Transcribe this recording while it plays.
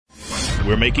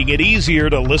We're making it easier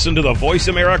to listen to the Voice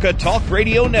America Talk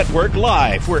Radio Network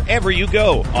live wherever you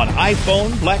go on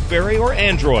iPhone, BlackBerry, or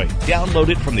Android. Download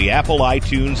it from the Apple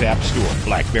iTunes App Store,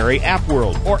 BlackBerry App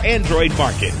World, or Android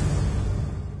Market.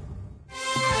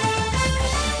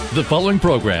 The following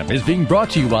program is being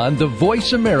brought to you on the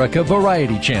Voice America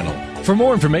Variety Channel. For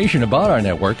more information about our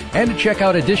network and to check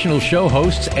out additional show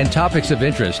hosts and topics of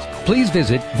interest, please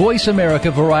visit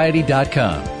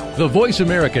voiceamericavariety.com. The Voice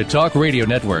America Talk Radio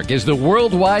Network is the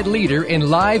worldwide leader in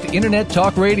live Internet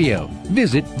talk radio.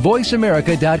 Visit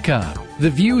voiceamerica.com. The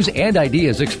views and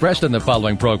ideas expressed on the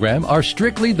following program are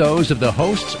strictly those of the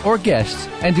hosts or guests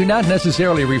and do not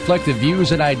necessarily reflect the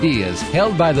views and ideas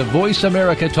held by the Voice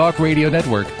America Talk Radio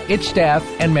Network, its staff,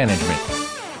 and management.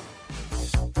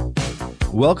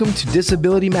 Welcome to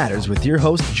Disability Matters with your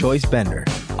host, Joyce Bender.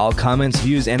 All comments,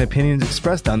 views, and opinions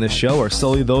expressed on this show are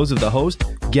solely those of the host,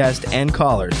 guest, and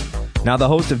callers. Now the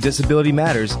host of Disability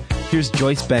Matters, here's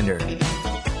Joyce Bender.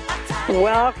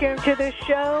 Welcome to the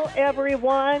show,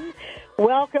 everyone.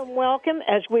 Welcome,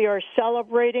 as we are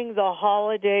celebrating the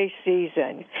holiday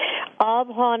season of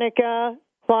Hanukkah,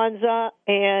 Kwanzaa,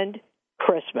 and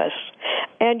Christmas.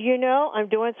 And you know, I'm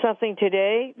doing something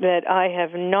today that I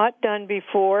have not done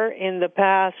before in the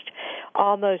past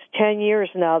almost 10 years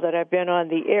now that I've been on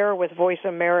the air with Voice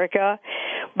America.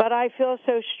 But I feel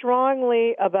so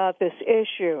strongly about this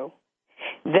issue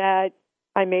that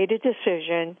I made a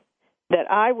decision that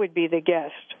I would be the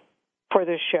guest for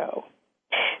the show.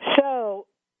 So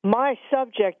my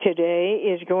subject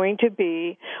today is going to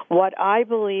be what I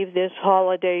believe this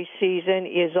holiday season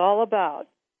is all about,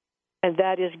 and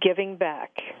that is giving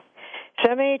back.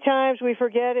 So many times we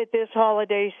forget at this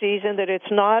holiday season that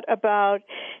it's not about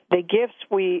the gifts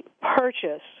we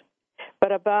purchase,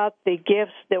 but about the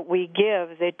gifts that we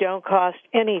give that don't cost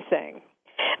anything.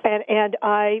 And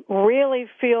I really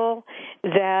feel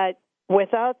that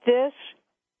without this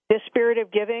spirit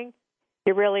of giving,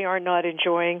 you really are not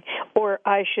enjoying, or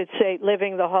I should say,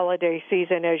 living the holiday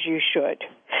season as you should.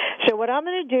 So what I'm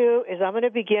going to do is I'm going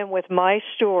to begin with my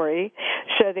story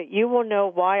so that you will know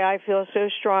why I feel so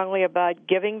strongly about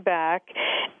giving back.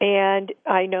 And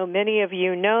I know many of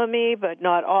you know me, but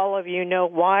not all of you know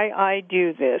why I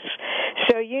do this.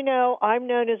 So you know I'm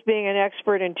known as being an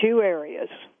expert in two areas: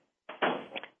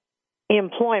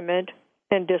 employment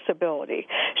and disability.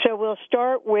 So we'll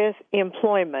start with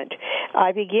employment.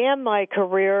 I began my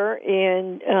career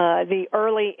in the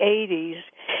early 80s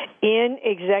in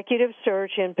executive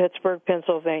search in Pittsburgh,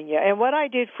 Pennsylvania. And what I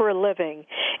did for a living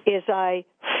is I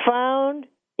found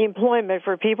employment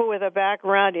for people with a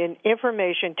background in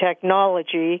information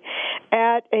technology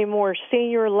at a more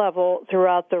senior level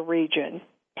throughout the region.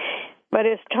 But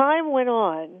as time went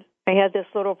on, I had this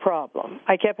little problem.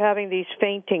 I kept having these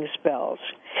fainting spells.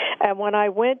 And when I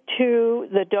went to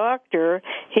the doctor,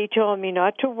 he told me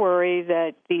not to worry,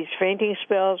 that these fainting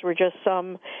spells were just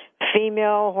some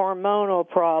female hormonal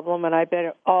problem. And I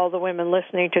bet all the women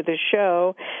listening to the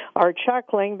show are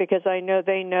chuckling because I know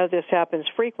they know this happens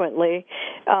frequently,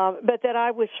 but that I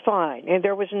was fine. And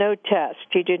there was no test.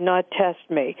 He did not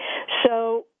test me.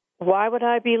 So why would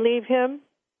I believe him?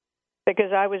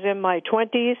 Because I was in my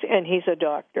 20s and he's a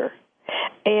doctor.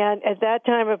 And at that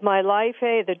time of my life,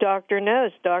 hey, the doctor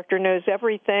knows. Doctor knows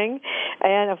everything.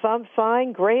 And if I'm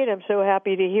fine, great. I'm so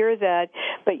happy to hear that.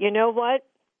 But you know what?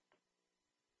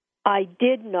 I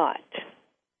did not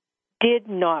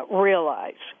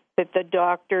realize that the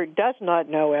doctor does not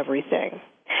know everything.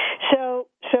 So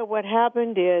what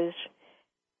happened is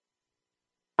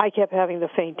I kept having the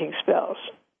fainting spells.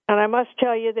 And I must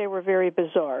tell you, they were very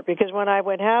bizarre, because when I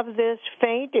would have this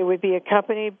faint, it would be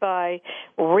accompanied by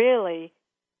really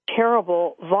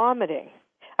terrible vomiting.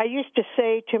 I used to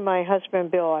say to my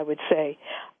husband, Bill, I would say,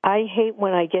 I hate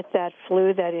when I get that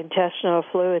flu, that intestinal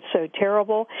flu. It's so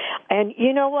terrible. And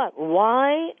you know what?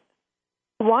 Why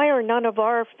are none of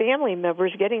our family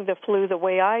members getting the flu the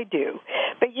way I do?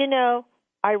 But, you know,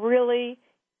 I really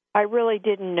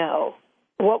didn't know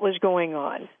what was going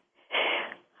on.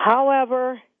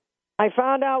 However, I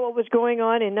found out what was going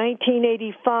on in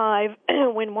 1985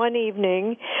 when one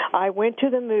evening I went to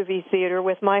the movie theater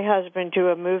with my husband to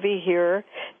a movie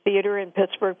theater in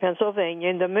Pittsburgh, Pennsylvania.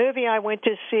 And the movie I went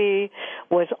to see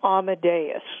was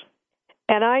Amadeus.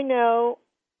 And I know,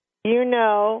 you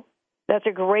know, that's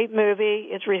a great movie.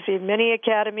 It's received many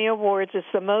Academy Awards. It's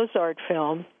the Mozart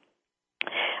film.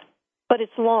 But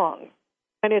it's long.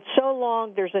 And it's so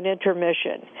long, there's an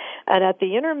intermission. And at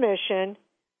the intermission,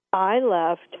 I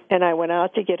left, and I went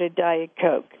out to get a Diet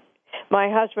Coke. My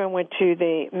husband went to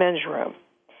the men's room.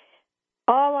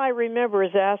 All I remember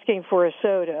is asking for a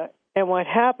soda, and what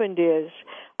happened is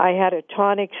I had a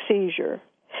tonic seizure.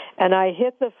 and I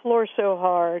hit the floor so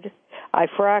hard, I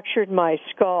fractured my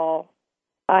skull.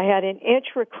 I had an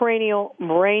intracranial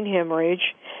brain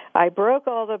hemorrhage. I broke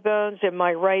all the bones in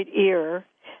my right ear,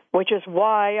 which is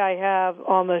why I have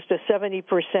almost a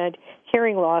 70%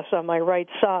 hearing loss on my right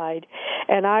side.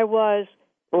 And I was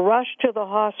rushed to the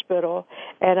hospital,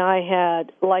 and I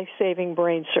had life-saving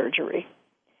brain surgery.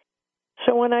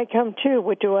 So when I come to,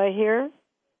 what do I hear?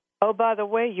 Oh, by the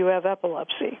way, you have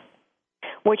epilepsy,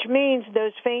 which means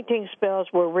those fainting spells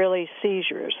were really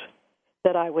seizures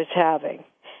that I was having.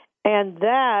 And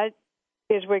that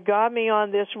is what got me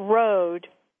on this road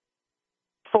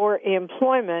for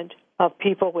employment of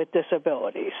people with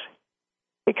disabilities.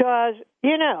 Because,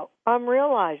 I'm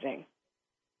realizing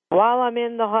while I'm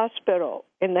in the hospital,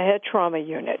 in the head trauma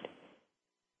unit,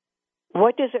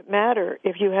 what does it matter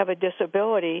if you have a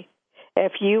disability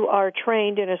if you are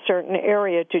trained in a certain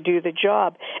area to do the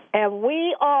job? And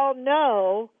we all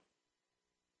know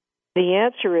the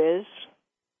answer is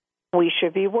we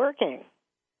should be working.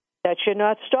 That should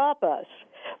not stop us.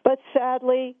 But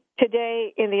sadly,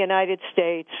 today in the United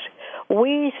States,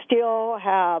 we still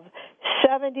have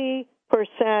 70%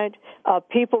 of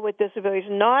people with disabilities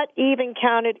not even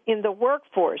counted in the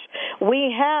workforce.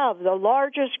 We have the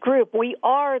largest group, we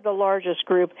are the largest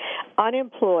group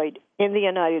unemployed in the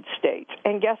United States.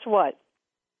 And guess what?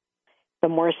 The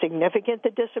more significant the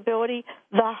disability,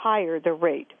 the higher the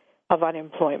rate of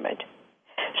unemployment.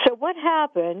 So what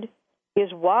happened is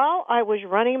while I was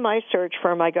running my search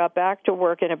firm, I got back to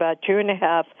work in about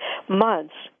 2.5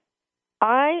 months,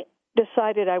 I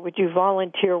decided I would do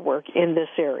volunteer work in this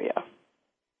area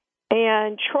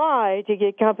and try to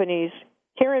get companies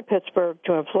here in Pittsburgh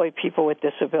to employ people with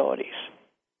disabilities.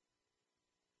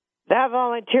 That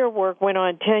volunteer work went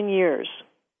on 10 years,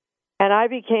 and I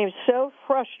became so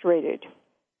frustrated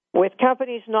with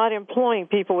companies not employing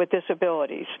people with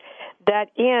disabilities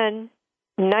that in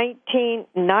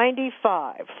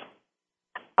 1995,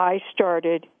 I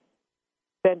started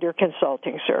Bender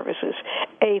Consulting Services,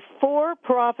 a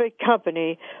for-profit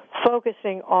company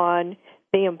focusing on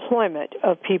the employment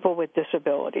of people with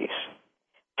disabilities.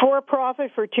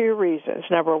 For-profit for two reasons.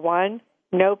 Number one,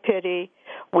 no pity.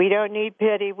 We don't need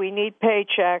pity. We need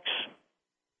paychecks.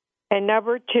 And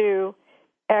number two,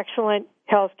 excellent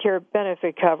health care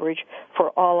benefit coverage for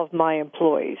all of my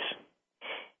employees.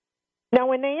 Now,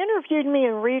 when they interviewed me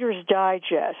in Reader's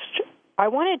Digest, I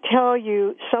want to tell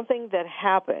you something that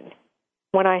happened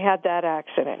when I had that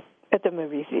accident at the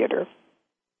movie theater.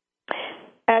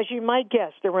 As you might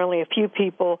guess, there were only a few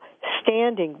people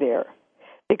standing there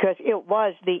because it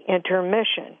was the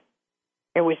intermission.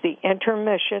 It was the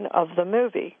intermission of the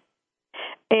movie.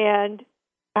 And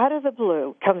out of the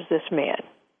blue comes this man,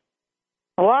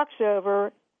 walks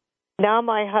over. Now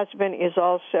my husband is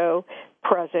also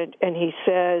present, and he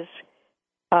says,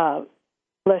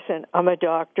 listen, I'm a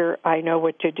doctor. I know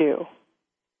what to do.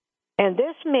 And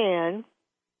this man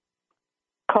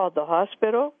called the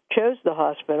hospital, chose the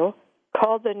hospital,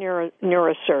 called the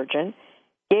neurosurgeon,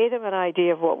 gave him an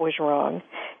idea of what was wrong,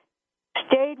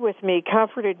 stayed with me,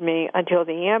 comforted me until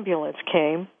the ambulance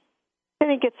came, then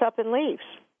he gets up and leaves.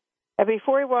 And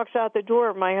before he walks out the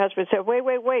door, my husband said, wait,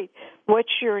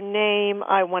 what's your name?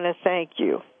 I want to thank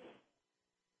you.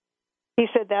 He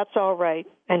said, that's all right,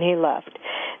 and he left.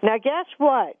 Now, guess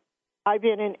what? I've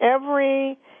been in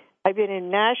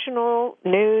national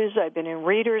news. I've been in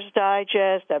Reader's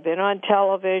Digest. I've been on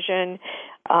television.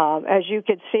 As you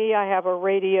can see, I have a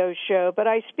radio show, but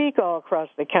I speak all across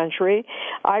the country.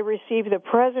 I received the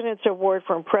President's Award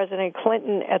from President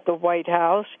Clinton at the White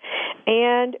House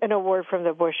and an award from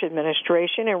the Bush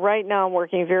administration. And right now I'm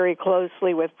working very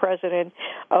closely with President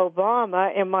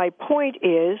Obama. And my point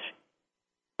is,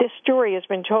 this story has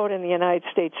been told in the United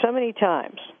States so many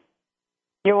times,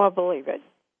 you won't believe it.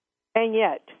 And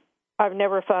yet, I've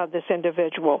never found this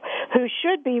individual who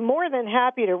should be more than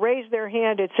happy to raise their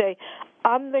hand and say,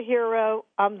 I'm the hero,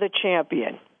 I'm the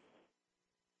champion.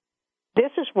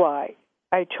 This is why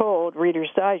I told Reader's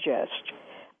Digest,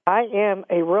 I am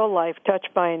a real-life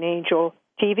Touched by an Angel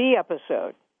TV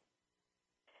episode.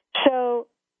 So,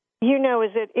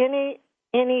 is it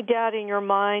any doubt in your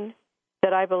mind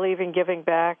that I believe in giving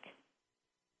back?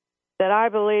 That I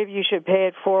believe you should pay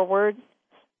it forward?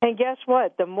 And guess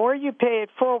what? The more you pay it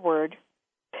forward,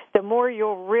 the more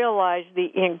you'll realize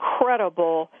the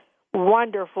incredible,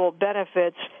 wonderful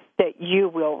benefits that you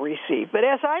will receive. But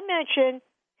as I mentioned,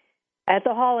 at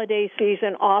the holiday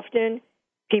season, often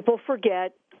people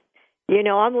forget,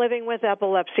 I'm living with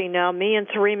epilepsy now, me and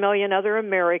 3 million other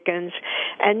Americans,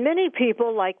 and many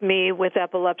people like me with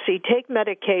epilepsy take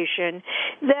medication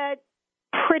that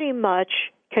pretty much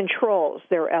controls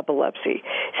their epilepsy.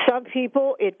 Some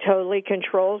people, it totally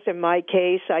controls. In my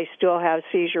case, I still have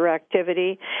seizure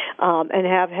activity and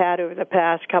have had over the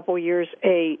past couple years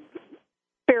a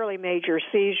fairly major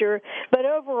seizure. But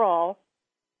overall,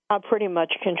 I'm pretty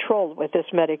much controlled with this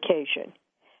medication.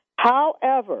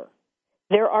 However,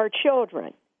 there are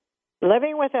children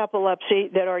living with epilepsy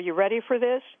that, are you ready for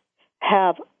this,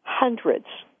 have hundreds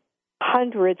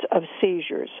of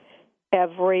seizures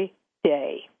every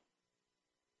day.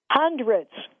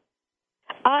 Hundreds.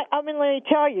 I mean, let me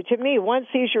tell you, to me, one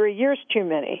seizure a year is too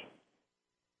many.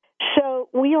 So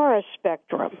we are a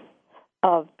spectrum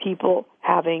of people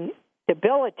having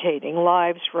debilitating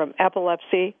lives from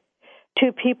epilepsy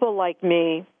to people like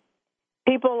me,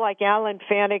 people like Alan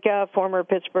Faneca, former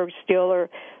Pittsburgh Steeler,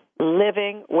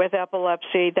 living with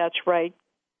epilepsy. That's right.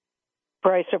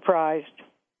 Surprise, surprise.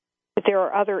 But there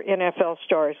are other NFL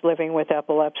stars living with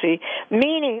epilepsy,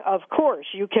 meaning, of course,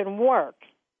 you can work.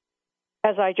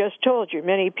 As I just told you,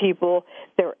 many people,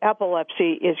 their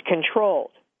epilepsy is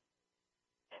controlled.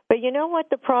 But you know what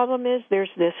the problem is?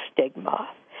 There's this stigma.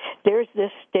 There's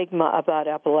this stigma about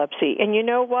epilepsy. And you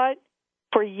know what?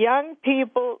 For young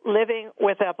people living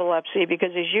with epilepsy,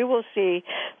 because as you will see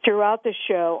throughout the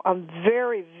show, I'm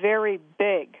very, very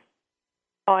big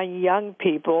on young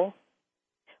people.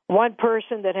 One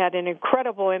person that had an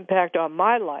incredible impact on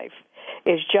my life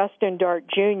is Justin Dart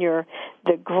Jr.,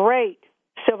 the great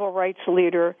civil rights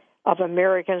leader of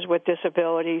Americans with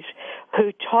disabilities,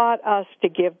 who taught us to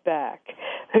give back,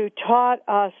 who taught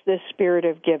us the spirit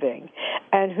of giving,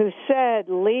 and who said,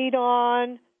 lead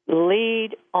on,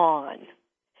 lead on.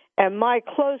 And my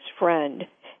close friend,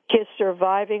 his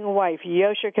surviving wife,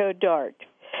 Yoshiko Dart,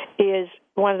 is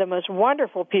one of the most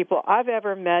wonderful people I've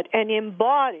ever met and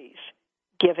embodies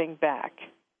giving back.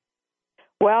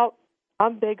 Well,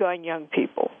 I'm big on young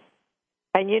people.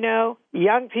 And, you know,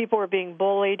 young people are being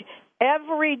bullied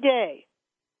every day,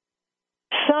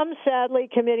 some sadly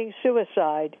committing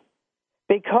suicide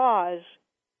because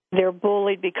they're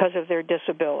bullied because of their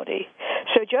disability.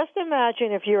 So just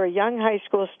imagine if you're a young high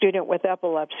school student with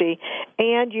epilepsy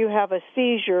and you have a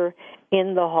seizure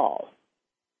in the hall.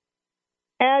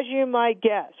 As you might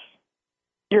guess,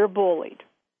 you're bullied.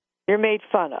 You're made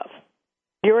fun of.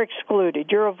 You're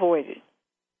excluded. You're avoided.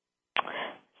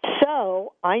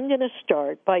 So I'm going to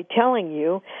start by telling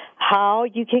you how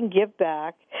you can give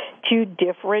back to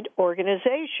different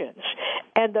organizations.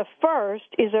 And the first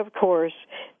is, of course,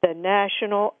 the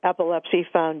National Epilepsy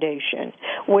Foundation,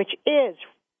 which is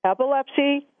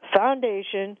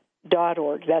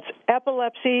epilepsyfoundation.org. That's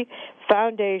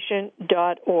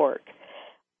epilepsyfoundation.org.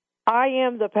 I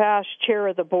am the past chair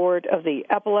of the board of the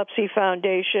Epilepsy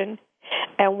Foundation,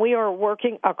 and we are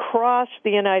working across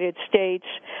the United States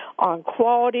on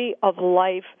quality of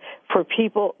life for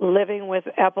people living with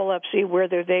epilepsy,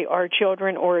 whether they are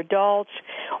children or adults,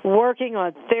 working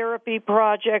on therapy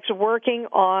projects, working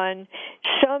on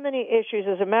so many issues.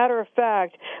 As a matter of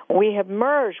fact, we have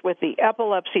merged with the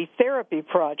Epilepsy Therapy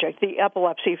Project, the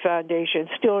Epilepsy Foundation,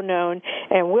 still known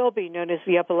and will be known as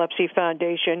the Epilepsy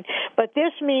Foundation. But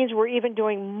this means we're even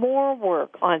doing more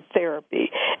work on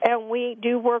therapy, and we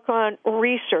do work on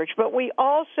research, but we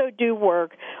also do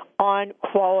work on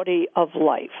quality of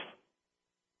life.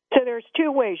 So there's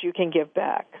two ways you can give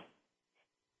back.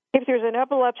 If there's an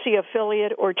epilepsy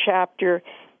affiliate or chapter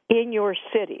in your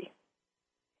city,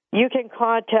 you can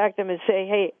contact them and say,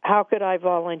 hey, how could I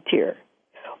volunteer?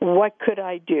 What could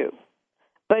I do?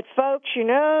 But folks, you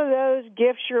know those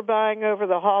gifts you're buying over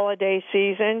the holiday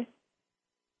season?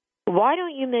 Why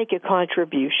don't you make a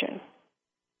contribution?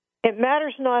 It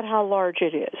matters not how large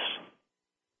it is.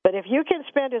 But if you can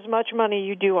spend as much money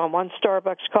you do on one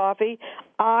Starbucks coffee,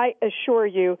 I assure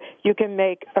you, you can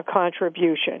make a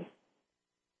contribution.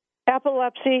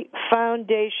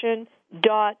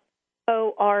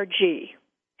 epilepsyfoundation.org.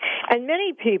 And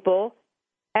many people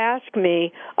ask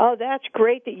me, oh, that's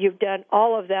great that you've done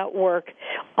all of that work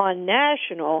on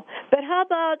national, but how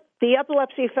about the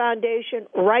Epilepsy Foundation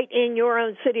right in your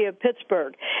own city of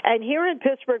Pittsburgh? And here in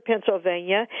Pittsburgh,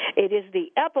 Pennsylvania, it is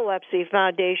the Epilepsy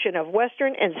Foundation of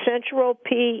Western and Central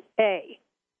PA.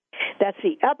 That's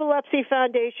the Epilepsy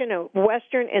Foundation of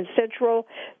Western and Central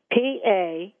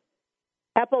PA.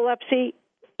 Epilepsy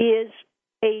is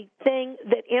a thing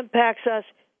that impacts us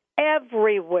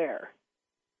everywhere,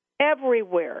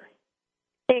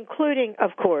 including,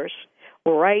 of course,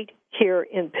 right here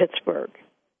in Pittsburgh.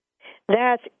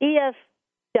 That's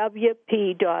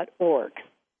EFWP.org.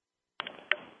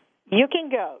 You can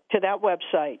go to that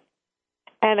website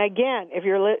And again, if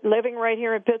you're living right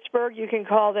here in Pittsburgh, you can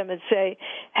call them and say,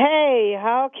 hey,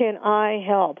 how can I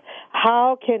help?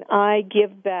 How can I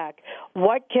give back?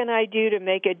 What can I do to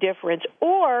make a difference?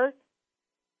 Or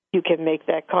you can make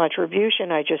that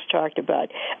contribution I just talked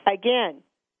about. Again,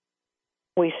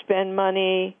 we spend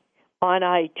money on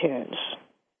iTunes.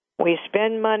 We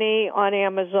spend money on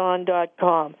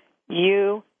Amazon.com.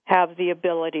 You have the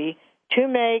ability to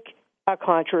make a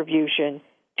contribution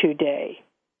today.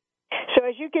 So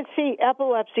as you can see,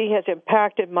 epilepsy has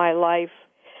impacted my life.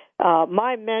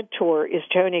 My mentor is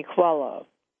Tony Coelho,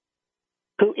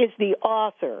 who is the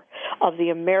author of the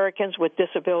Americans with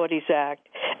Disabilities Act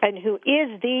and who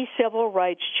is the civil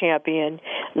rights champion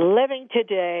living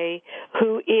today,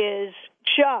 who is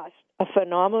just a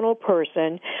phenomenal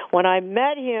person. When I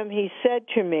met him, he said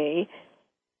to me,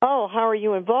 oh, how are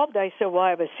you involved? I said, well, I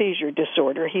have a seizure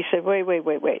disorder. He said,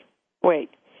 wait.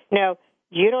 Now,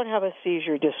 you don't have a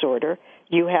seizure disorder.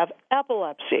 You have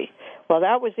epilepsy. Well,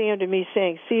 that was the end of me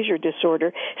saying seizure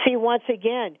disorder. See, once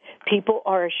again, people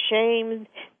are ashamed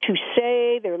to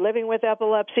say they're living with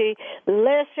epilepsy.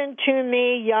 Listen to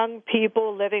me, young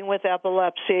people living with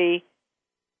epilepsy.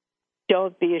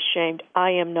 Don't be ashamed.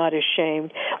 I am not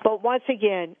ashamed. But once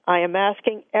again, I am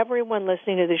asking everyone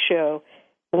listening to the show,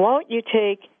 won't you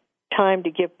take time to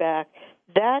give back?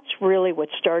 That's really what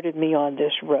started me on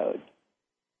this road.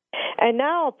 And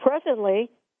now, presently,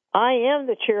 I am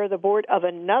the chair of the board of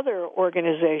another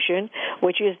organization,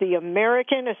 which is the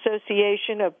American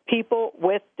Association of People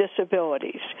with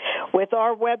Disabilities, with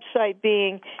our website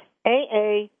being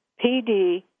aapd.com.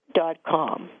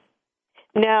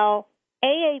 Now,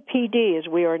 AAPD, as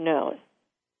we are known,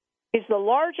 is the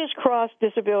largest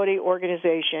cross-disability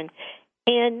organization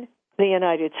in the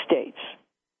United States.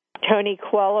 Tony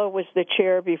Coelho was the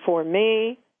chair before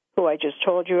me, who I just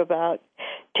told you about.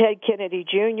 Ted Kennedy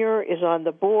Jr. is on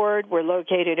the board. We're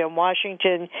located in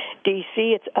Washington,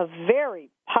 D.C. It's a very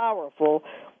powerful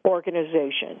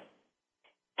organization.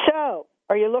 So,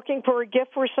 are you looking for a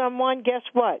gift for someone? Guess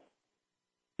what?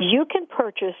 You can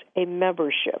purchase a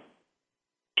membership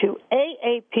to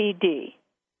AAPD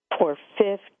for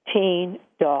 $15.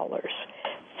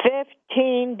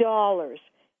 $15.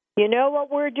 You know what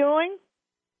we're doing?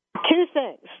 Two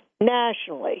things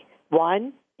nationally.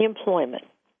 One, employment.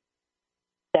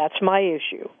 That's my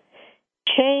issue.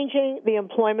 Changing the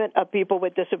employment of people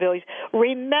with disabilities.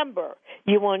 Remember,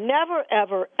 you will never,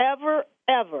 ever, ever,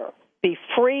 ever be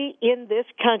free in this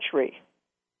country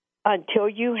until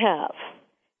you have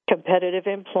competitive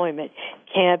employment.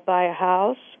 Can't buy a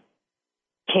house,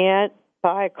 can't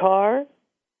buy a car,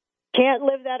 can't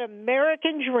live that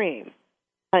American dream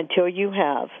until you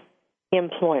have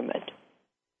employment.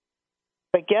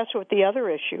 But guess what the other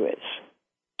issue is?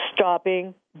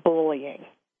 Stopping bullying.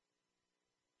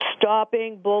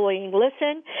 Stopping bullying.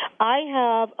 Listen, I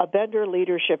have a Bender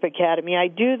Leadership Academy. I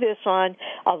do this on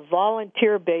a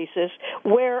volunteer basis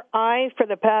where I, for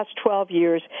the past 12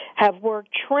 years, have worked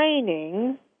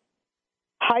training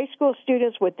high school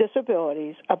students with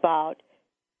disabilities about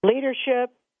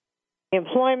leadership,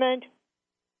 employment,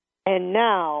 and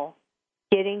now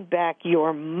getting back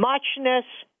your muchness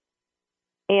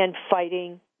and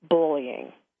fighting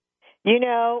bullying. You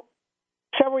know,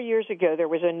 several years ago, there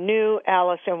was a new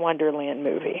Alice in Wonderland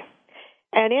movie.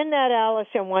 And in that Alice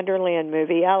in Wonderland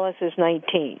movie, Alice is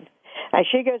 19. And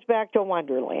she goes back to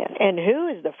Wonderland. And who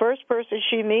is the first person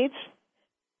she meets?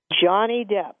 Johnny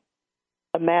Depp,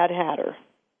 the Mad Hatter.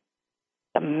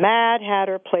 The Mad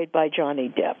Hatter played by Johnny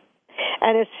Depp.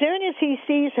 And as soon as he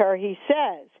sees her, he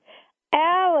says,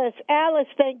 Alice, Alice,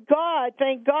 thank God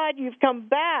you've come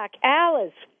back.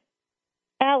 Alice,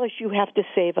 you have to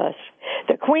save us.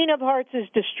 The Queen of Hearts is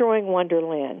destroying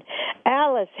Wonderland.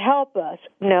 Alice, help us.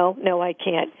 No, I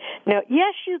can't. No,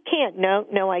 yes, you can't.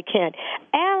 No, I can't.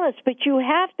 Alice, but you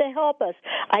have to help us.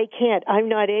 I can't. I'm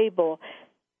not able.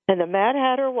 And the Mad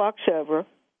Hatter walks over,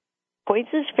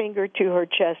 points his finger to her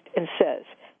chest, and says,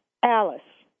 Alice,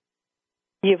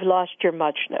 you've lost your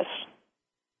muchness.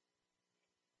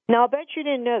 Now, I'll bet you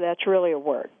didn't know that's really a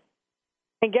word.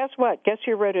 And guess what? Guess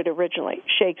who wrote it originally?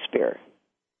 Shakespeare.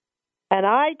 And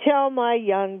I tell my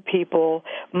young people,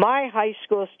 my high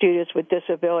school students with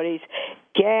disabilities,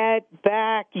 get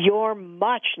back your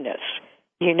muchness,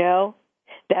 you know,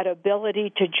 that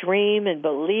ability to dream and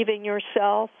believe in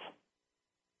yourself.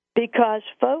 Because,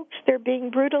 folks, they're being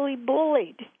brutally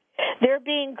bullied. They're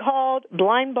being called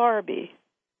blind Barbie.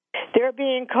 They're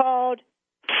being called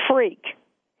freak.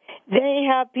 They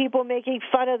have people making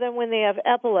fun of them when they have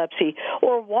epilepsy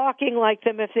or walking like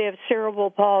them if they have cerebral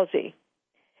palsy.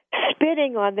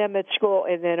 Spitting on them at school,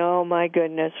 and then, oh, my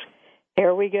goodness,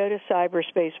 here we go to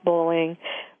cyberspace bullying.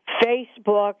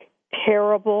 Facebook,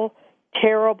 terrible,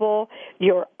 terrible.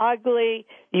 You're ugly.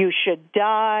 You should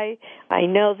die. I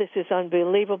know this is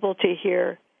unbelievable to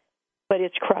hear, but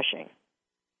it's crushing.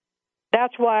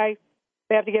 That's why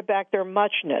they have to get back their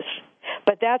muchness.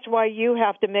 But that's why you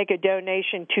have to make a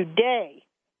donation today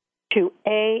to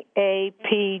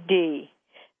AAPD.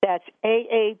 That's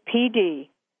AAPD.com.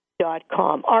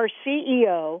 Our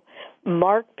CEO,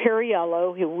 Mark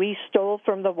Perriello, who we stole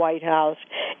from the White House,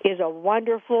 is a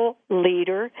wonderful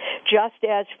leader, just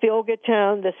as Phil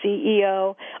Gattone, the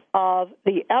CEO of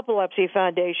the Epilepsy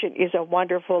Foundation, is a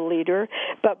wonderful leader.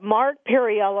 But Mark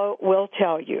Perriello will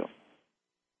tell you,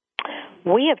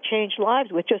 we have changed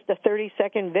lives with just a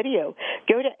 30-second video.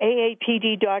 Go to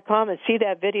AAPD.com and see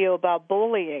that video about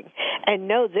bullying. And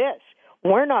know this,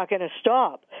 we're not going to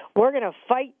stop. We're going to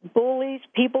fight bullies,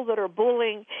 people that are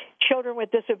bullying children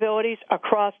with disabilities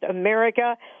across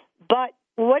America. But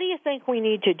what do you think we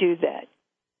need to do that?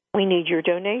 We need your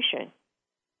donation.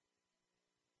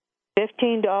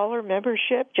 $15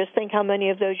 membership. Just think how many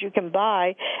of those you can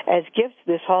buy as gifts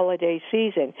this holiday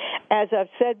season. As I've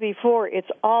said before, it's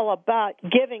all about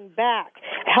giving back,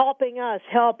 helping us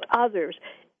help others.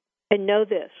 And know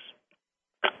this,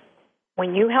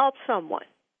 when you help someone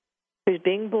who's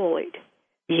being bullied,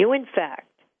 you, in fact,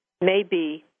 may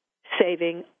be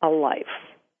saving a life.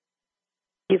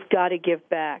 You've got to give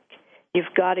back.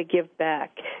 You've got to give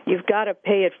back. You've got to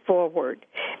pay it forward.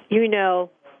 You know,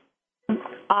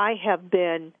 I have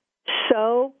been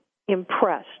so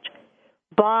impressed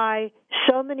by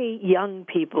so many young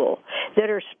people that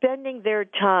are spending their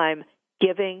time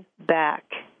giving back.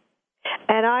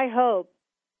 And I hope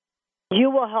you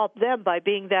will help them by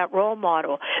being that role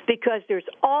model, because there's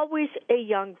always a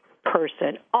young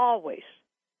person, always,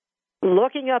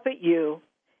 looking up at you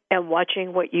and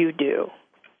watching what you do.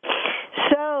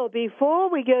 So before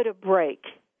we go to break,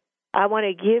 I want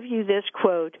to give you this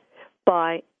quote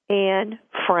by Anne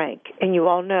Frank. And you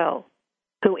all know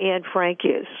who Anne Frank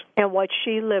is and what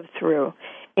she lived through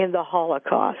in the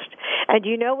Holocaust. And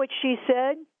you know what she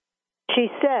said? She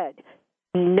said,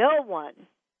 no one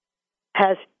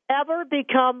has ever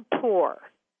become poor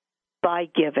by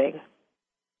giving,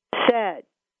 said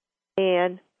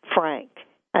Anne Frank.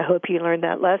 I hope you learned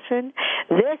that lesson.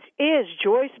 This is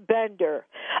Joyce Bender,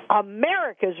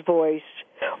 America's Voice,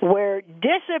 where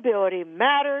disability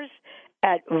matters,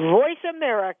 at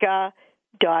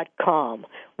voiceamerica.com.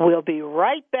 We'll be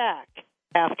right back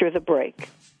after the break.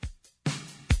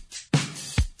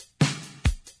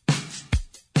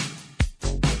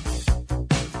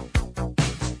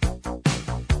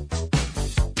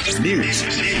 News,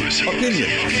 opinion.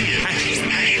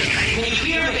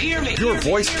 Your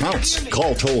voice counts.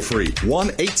 Call toll-free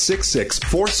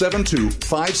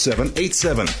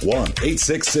 1-866-472-5787.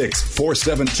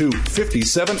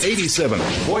 1-866-472-5787.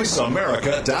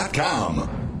 VoiceAmerica.com.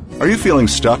 Are you feeling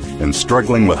stuck and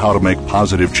struggling with how to make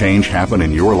positive change happen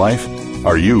in your life?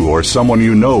 Are you or someone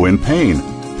you know in pain?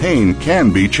 Pain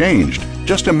can be changed.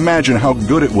 Just imagine how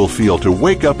good it will feel to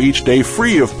wake up each day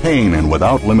free of pain and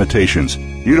without limitations.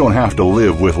 You don't have to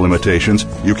live with limitations.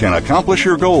 You can accomplish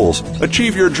your goals,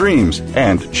 achieve your dreams,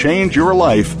 and change your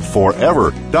life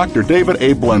forever. Dr. David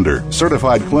A. Blender,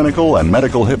 certified clinical and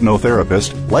medical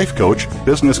hypnotherapist, life coach,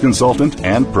 business consultant,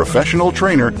 and professional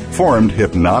trainer, formed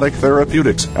Hypnotic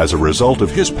Therapeutics as a result of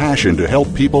his passion to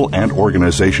help people and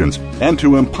organizations and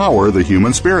to empower the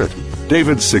human spirit.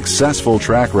 David's successful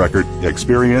track record,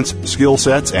 experience, skill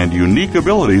sets, and unique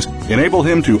abilities enable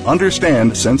him to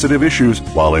understand sensitive issues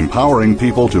while empowering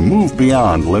people to move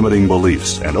beyond limiting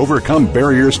beliefs and overcome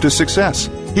barriers to success.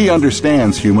 He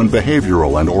understands human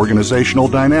behavioral and organizational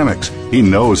dynamics. He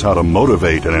knows how to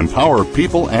motivate and empower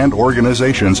people and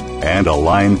organizations and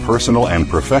align personal and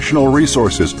professional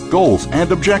resources, goals,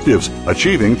 and objectives,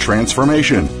 achieving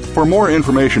transformation. For more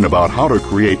information about how to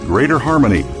create greater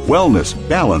harmony, wellness,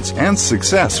 balance, and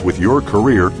success with your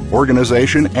career,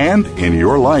 organization, and in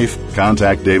your life,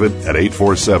 contact David at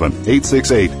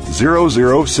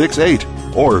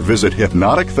 847-868-0068 or visit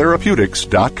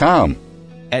hypnotictherapeutics.com.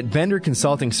 At Bender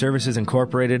Consulting Services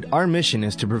Incorporated, our mission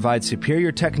is to provide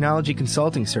superior technology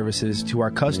consulting services to our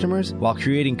customers while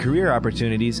creating career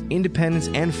opportunities, independence,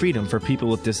 and freedom for people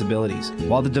with disabilities.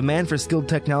 While the demand for skilled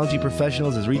technology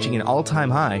professionals is reaching an all-time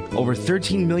high, over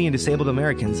 13 million disabled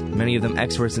Americans, many of them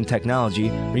experts in technology,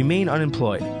 remain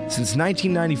unemployed. Since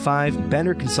 1995,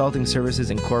 Bender Consulting Services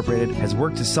Incorporated has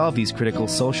worked to solve these critical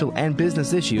social and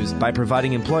business issues by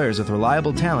providing employers with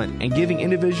reliable talent and giving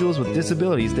individuals with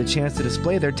disabilities the chance to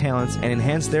display their talents and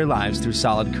enhance their lives through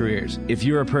solid careers. If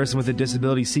you're a person with a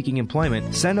disability seeking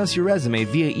employment, send us your resume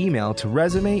via email to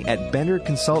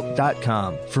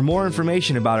resume@benderconsult.com. For more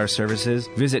information about our services,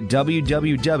 visit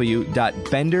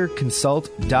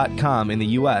www.benderconsult.com in the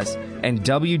U.S. and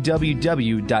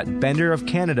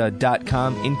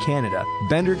www.benderofcanada.com in Canada.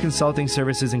 Bender Consulting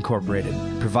Services Incorporated,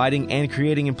 providing and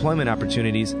creating employment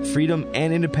opportunities, freedom,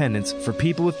 and independence for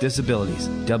people with disabilities.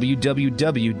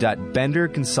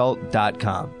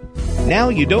 www.benderconsult.com. Now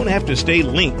you don't have to stay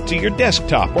linked to your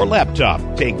desktop or laptop.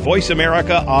 Take Voice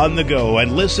America on the go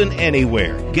and listen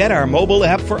anywhere. Get our mobile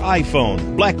app for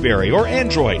iPhone, BlackBerry, or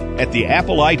Android at the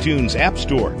Apple iTunes App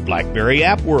Store, BlackBerry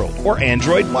App World, or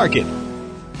Android Market.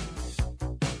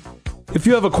 If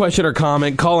you have a question or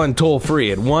comment, call in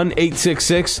toll-free at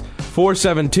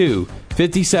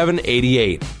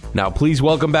 1-866-472-5788. Now, please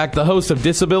welcome back the host of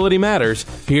Disability Matters.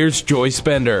 Here's Joyce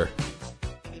Bender.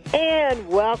 And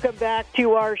welcome back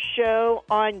to our show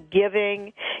on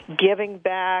giving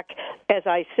back. As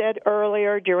I said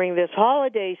earlier, during this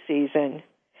holiday season,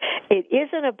 it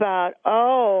isn't about,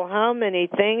 how many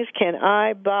things can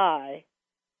I buy?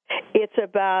 It's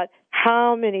about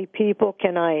how many people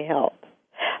can I help?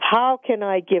 How can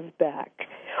I give back?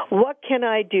 What can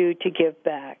I do to give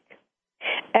back?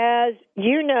 As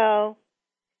you know,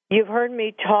 you've heard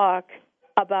me talk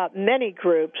about many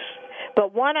groups,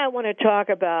 but one I want to talk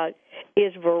about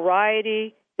is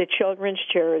Variety, the children's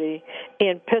charity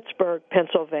in Pittsburgh,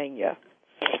 Pennsylvania.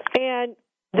 And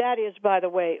that is, by the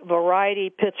way,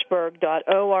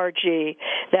 varietypittsburgh.org.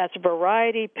 That's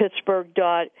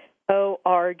varietypittsburgh.org.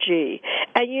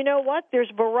 And you know what? There's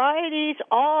varieties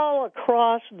all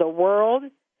across the world,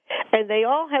 and they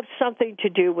all have something to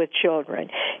do with children.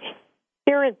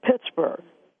 Here in Pittsburgh,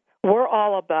 we're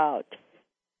all about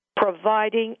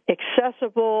providing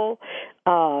accessible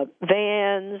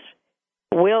vans,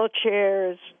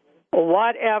 wheelchairs,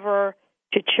 whatever,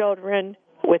 to children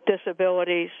with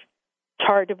disabilities. It's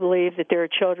hard to believe that there are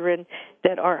children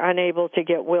that are unable to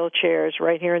get wheelchairs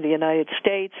right here in the United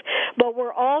States. But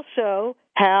we're also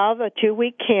have a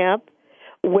 2-week camp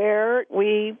where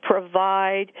we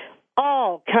provide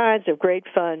all kinds of great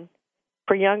fun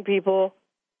for young people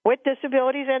with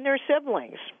disabilities and their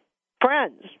siblings,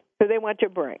 friends who they want to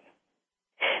bring.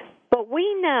 But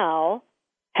we now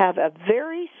have a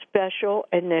very special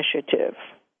initiative.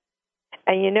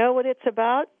 And you know what it's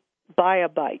about? Buy a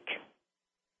bike.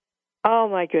 Oh,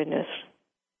 my goodness.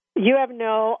 You have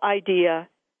no idea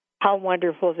how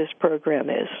wonderful this program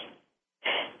is.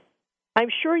 I'm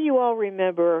sure you all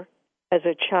remember as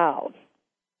a child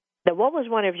that what was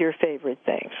one of your favorite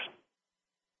things?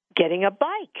 Getting a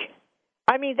bike.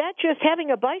 I mean, that just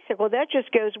having a bicycle, that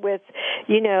just goes with,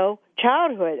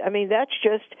 childhood. I mean, that's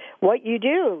just what you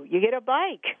do. You get a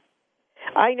bike.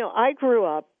 I know I grew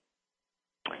up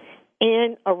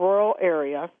in a rural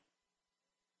area,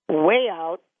 way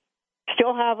out,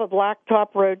 still have a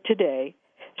blacktop road today,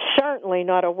 certainly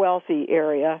not a wealthy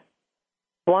area.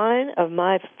 One of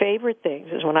my favorite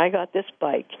things is when I got this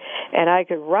bike and I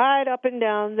could ride up and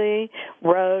down the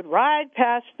road, ride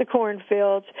past the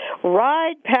cornfields,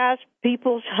 ride past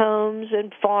people's homes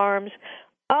and farms.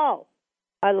 Oh,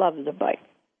 I love the bike.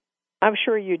 I'm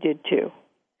sure you did too.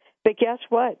 But guess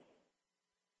what?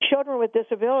 Children with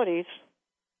disabilities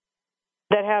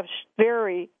that have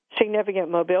very significant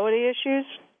mobility issues,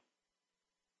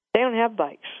 they don't have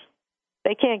bikes.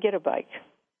 They can't get a bike.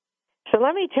 So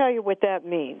let me tell you what that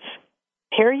means.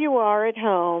 Here you are at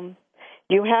home,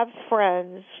 you have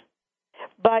friends,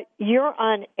 but you're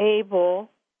unable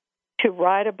to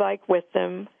ride a bike with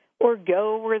them or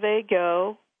go where they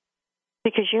go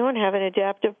because you don't have an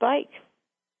adaptive bike.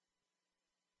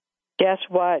 Guess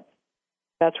what?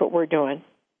 That's what we're doing.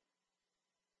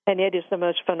 And it is the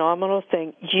most phenomenal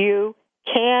thing. You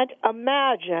can't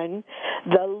imagine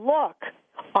the look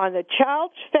on the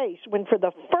child's face when for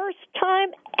the first time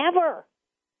ever,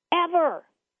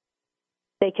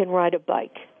 they can ride a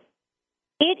bike.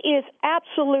 It is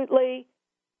absolutely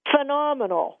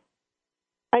phenomenal.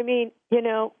 I mean,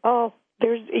 you'll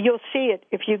see it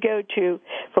if you go to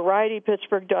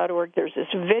varietypittsburgh.org. There's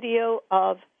this video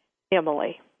of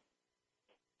Emily.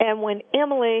 And when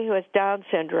Emily, who has Down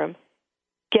syndrome,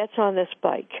 gets on this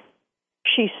bike,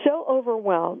 she's so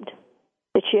overwhelmed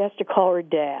that she has to call her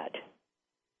dad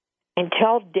and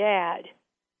tell Dad,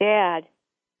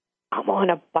 I'm on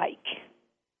a bike.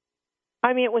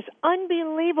 I mean, it was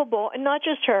unbelievable, and not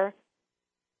just her,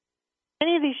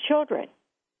 any of these children.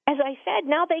 As I said,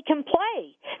 now they can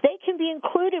play. They can be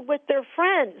included with their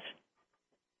friends.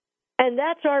 And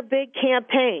that's our big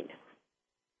campaign,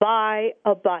 buy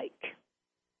a bike.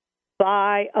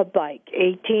 buy a bike,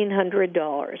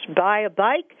 $1,800. Buy a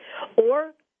bike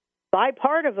or buy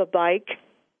part of a bike.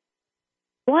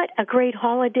 What a great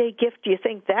holiday gift do you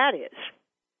think that is?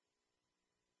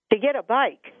 To get a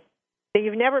bike that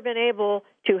you've never been able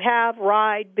to have,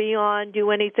 ride, be on,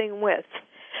 do anything with.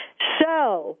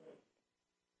 So,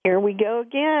 here we go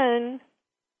again.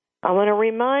 I want to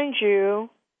remind you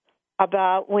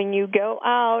about when you go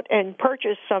out and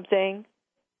purchase something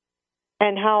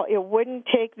and how it wouldn't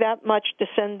take that much to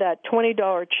send that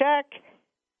 $20 check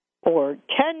or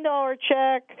 $10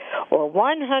 check or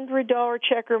 $100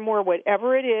 check or more,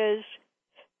 whatever it is,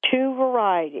 to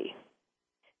Variety.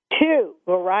 To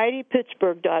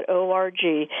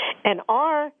varietypittsburgh.org. And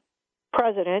our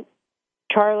president,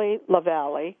 Charlie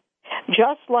LaValle,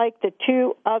 just like the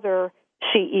two other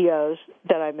CEOs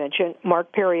that I mentioned,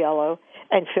 Mark Perriello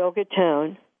and Phil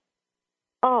Gattone.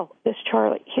 Oh, this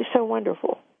Charlie, he's so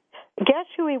wonderful. Guess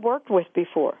who he worked with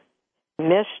before?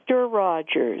 Mr.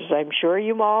 Rogers. I'm sure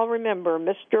you all remember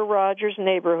Mr. Rogers'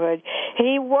 Neighborhood.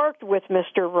 He worked with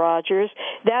Mr. Rogers.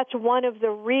 That's one of the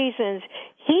reasons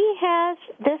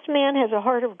this man has a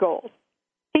heart of gold.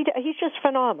 He's just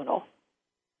phenomenal.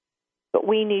 But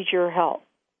we need your help.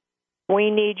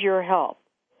 We need your help.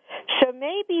 So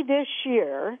maybe this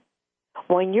year,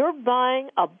 when you're buying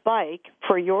a bike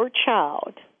for your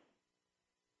child,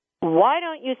 why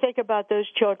don't you think about those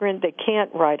children that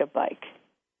can't ride a bike?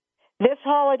 This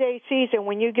holiday season,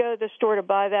 when you go to the store to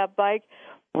buy that bike,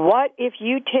 what if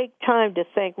you take time to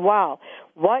think, wow,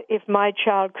 what if my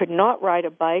child could not ride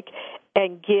a bike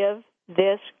and give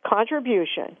this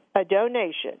contribution, a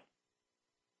donation,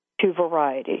 to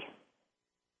Variety?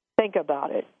 Think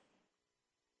about it.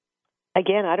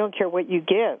 Again, I don't care what you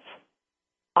give.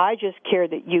 I just care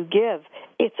that you give.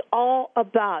 It's all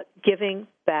about giving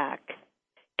back.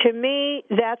 To me,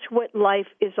 that's what life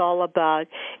is all about,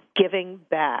 giving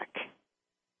back.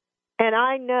 And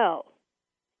I know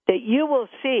that you will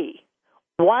see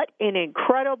what an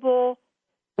incredible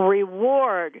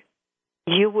reward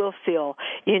you will feel.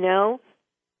 You know,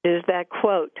 there's that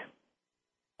quote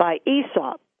by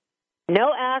Aesop,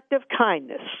 no act of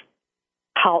kindness,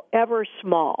 however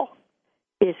small,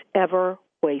 is ever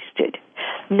wasted.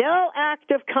 No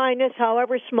act of kindness,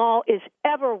 however small, is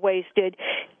ever wasted.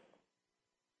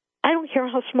 I don't care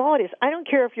how small it is. I don't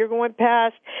care if you're going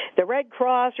past the Red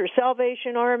Cross or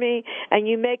Salvation Army and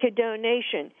you make a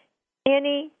donation.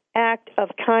 Any act of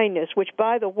kindness, which,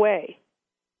 by the way,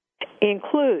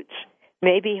 includes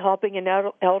maybe helping an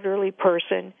elderly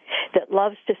person that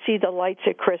loves to see the lights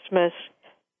at Christmas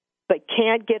but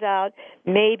can't get out,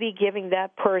 maybe giving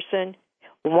that person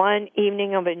one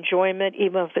evening of enjoyment,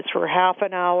 even if it's for half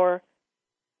an hour.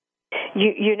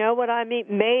 You know what I mean?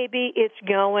 Maybe it's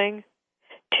going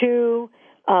to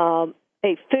a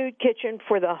food kitchen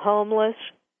for the homeless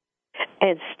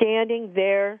and standing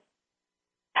there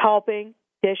helping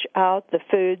dish out the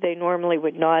food they normally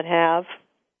would not have.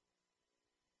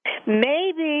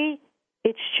 Maybe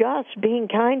it's just being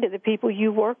kind to the people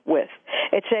you work with.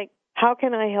 It's saying, how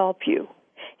can I help you?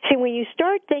 See, when you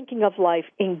start thinking of life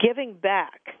in giving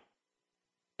back,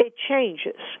 it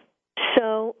changes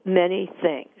so many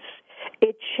things.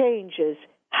 It changes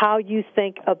how you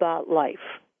think about life.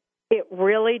 It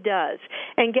really does.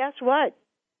 And guess what?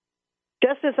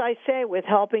 Just as I say with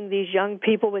helping these young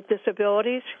people with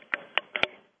disabilities,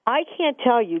 I can't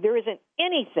tell you there isn't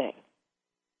anything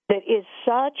that is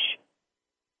such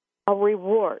a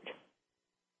reward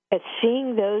as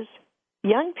seeing those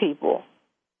young people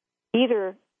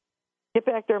either get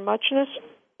back their muchness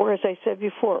or, as I said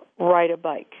before, ride a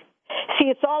bike. See,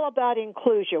 it's all about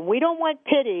inclusion. We don't want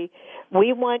pity.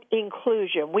 We want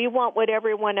inclusion. We want what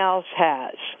everyone else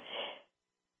has.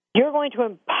 You're going to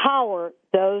empower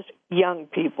those young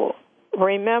people.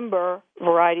 Remember,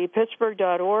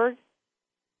 varietypittsburgh.org.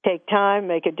 Take time,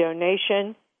 make a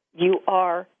donation. You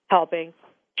are helping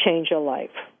change a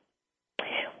life.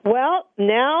 Well,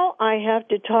 now I have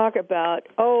to talk about,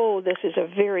 this is a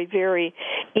very, very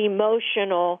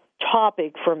emotional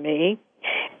topic for me,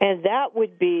 and that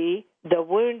would be the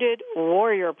Wounded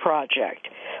Warrior Project,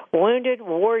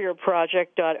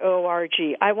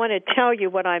 woundedwarriorproject.org. I want to tell you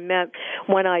what I meant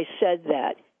when I said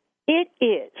that. It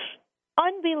is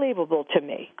unbelievable to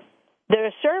me that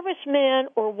a serviceman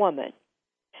or woman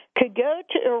could go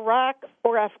to Iraq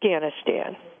or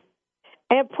Afghanistan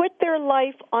and put their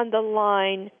life on the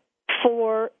line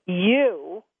for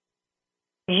you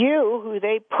who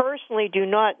they personally do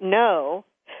not know,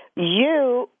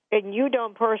 and you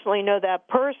don't personally know that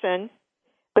person,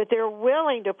 but they're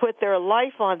willing to put their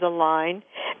life on the line,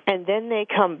 and then they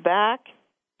come back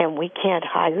and we can't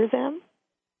hire them?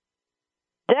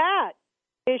 That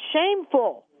is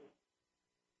shameful.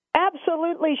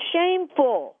 absolutely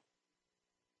shameful.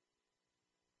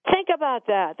 Think about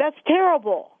that. That's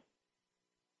terrible.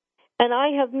 And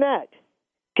I have met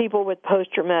people with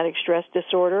post-traumatic stress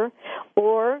disorder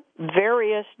or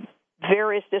various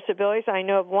disabilities. I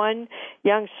know of one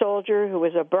young soldier who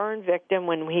was a burn victim.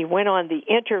 When he went on the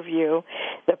interview,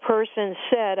 the person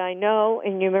said, I know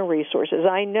in human resources,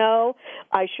 I know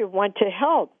I should want to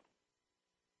help.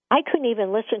 I couldn't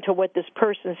even listen to what this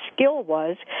person's skill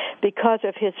was because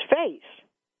of his face.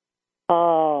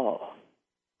 Oh,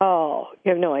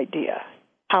 you have no idea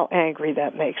how angry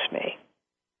that makes me.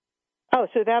 Oh,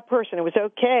 so that person, it was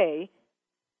okay.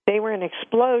 They were in an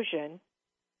explosion.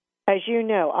 As you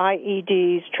know,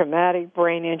 IEDs, traumatic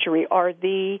brain injury, are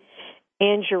the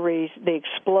injuries, the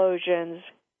explosions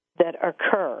that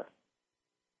occur.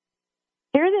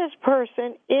 Here this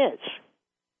person is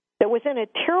that was in a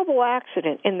terrible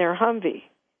accident in their Humvee,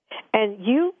 and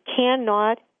you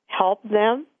cannot help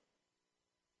them.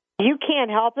 You can't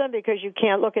help them because you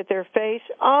can't look at their face.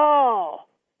 Oh,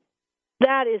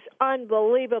 that is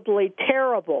unbelievably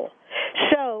terrible.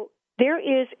 So there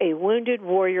is a Wounded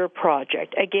Warrior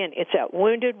Project. Again, it's at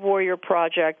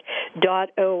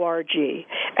woundedwarriorproject.org.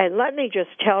 And let me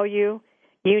just tell you,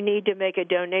 you need to make a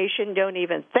donation. Don't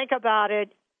even think about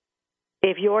it.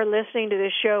 If you're listening to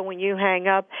this show when you hang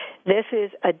up, this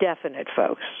is a definite,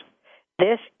 folks.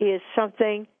 This is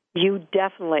something you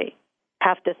definitely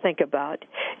have to think about.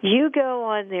 You go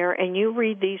on there and you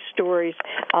read these stories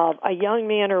of a young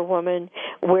man or woman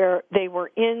where they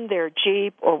were in their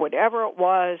Jeep or whatever it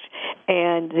was,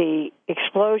 and the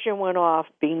explosion went off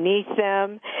beneath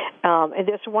them. And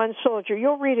this one soldier,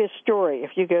 you'll read his story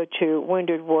if you go to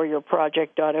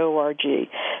woundedwarriorproject.org,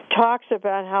 talks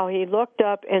about how he looked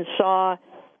up and saw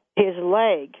his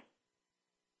leg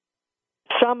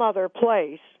some other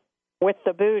place with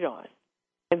the boot on.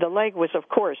 And the leg was, of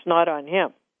course, not on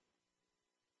him.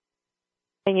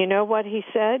 And you know what he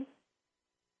said?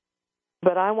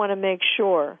 But I want to make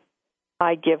sure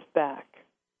I give back.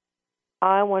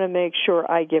 I want to make sure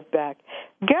I give back.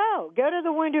 Go to the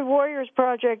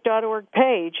woundedwarriorsproject.org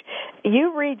page.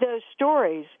 You read those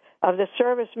stories of the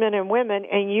servicemen and women,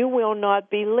 and you will not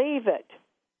believe it.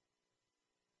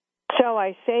 So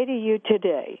I say to you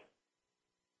today,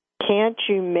 can't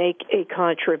you make a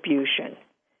contribution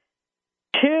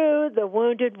to the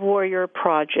Wounded Warrior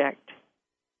Project?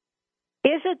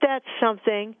 Isn't that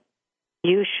something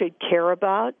you should care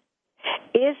about?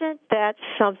 Isn't that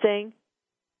something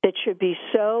that should be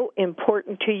so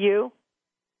important to you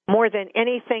more than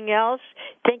anything else,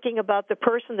 thinking about the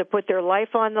person that put their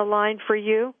life on the line for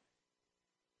you?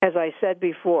 As I said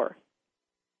before,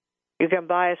 you can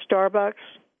buy a Starbucks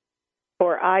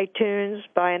or iTunes,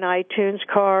 buy an iTunes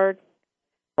card,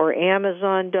 or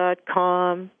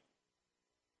Amazon.com,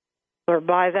 or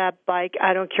buy that bike.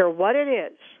 I don't care what it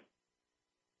is.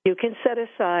 You can set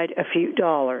aside a few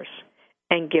dollars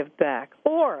and give back.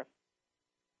 Or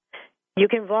you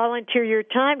can volunteer your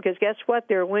time, because guess what?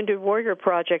 There are Wounded Warrior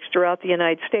Projects throughout the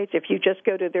United States. If you just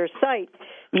go to their site,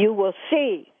 you will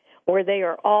see where they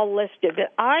are all listed.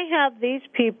 I have these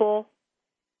people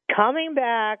coming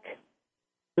back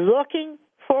looking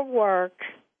for work.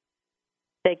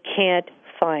 They can't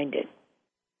find it.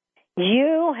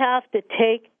 You have to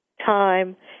take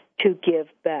time to give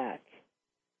back.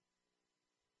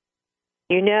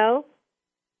 You know,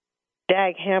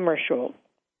 Dag Hammarskjöld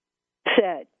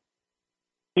said,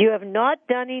 you have not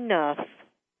done enough.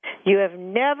 You have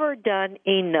never done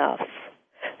enough.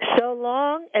 So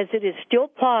long as it is still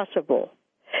possible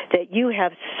that you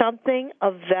have something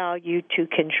of value to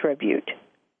contribute.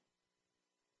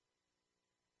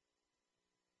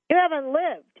 You haven't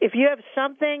lived. If you have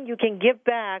something you can give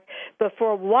back, but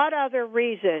for what other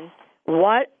reason,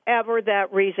 whatever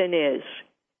that reason is,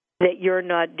 that you're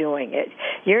not doing it.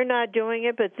 You're not doing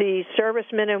it, but the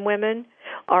servicemen and women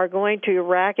are going to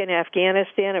Iraq and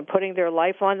Afghanistan and putting their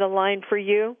life on the line for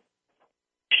you.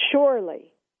 Surely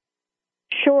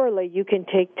you can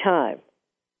take time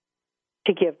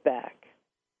to give back.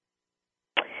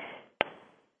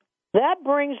 That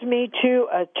brings me to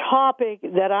a topic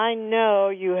that I know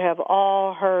you have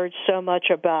all heard so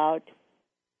much about,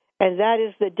 and that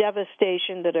is the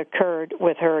devastation that occurred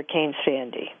with Hurricane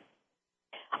Sandy.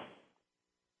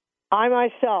 I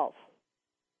myself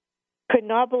could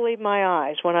not believe my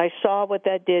eyes when I saw what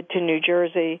that did to New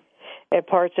Jersey and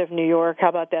parts of New York. How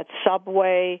about that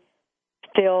subway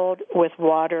filled with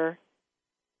water?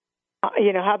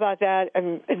 How about that?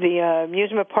 The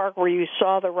amusement park where you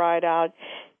saw the ride out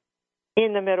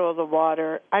in the middle of the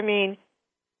water. I mean,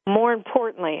 more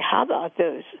importantly, how about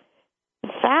those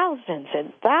thousands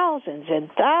and thousands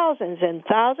and thousands and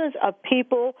thousands of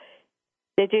people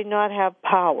They do not have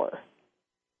power.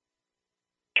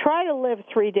 Try to live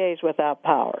 3 days without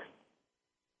power.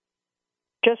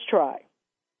 Just try.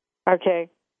 Okay?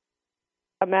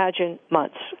 Imagine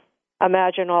months.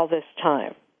 Imagine all this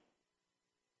time.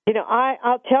 You know,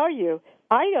 I'll tell you,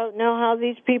 I don't know how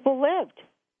these people lived.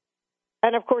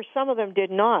 And, of course, some of them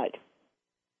did not.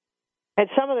 And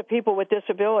some of the people with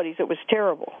disabilities, it was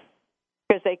terrible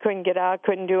because they couldn't get out,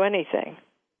 couldn't do anything.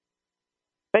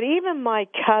 But even my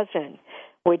cousin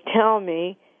would tell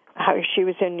me how she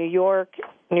was in New York,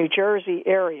 New Jersey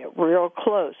area, real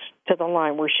close to the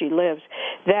line where she lives,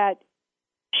 that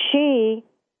she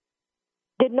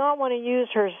did not want to use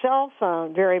her cell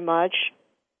phone very much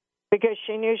because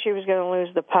she knew she was going to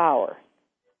lose the power.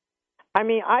 I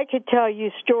mean, I could tell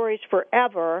you stories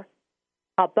forever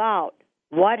about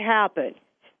what happened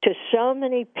to so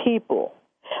many people.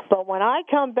 But when I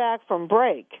come back from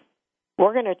break,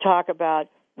 we're going to talk about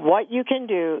what you can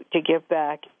do to give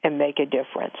back and make a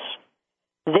difference.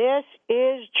 This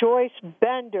is Joyce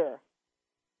Bender,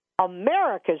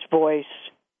 America's voice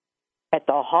at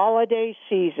the holiday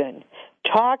season,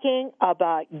 talking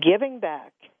about giving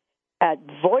back at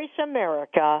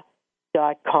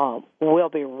voiceamerica.com. We'll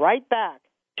be right back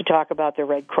to talk about the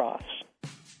Red Cross.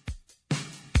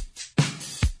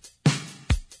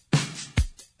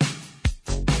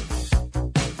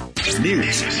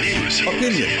 News,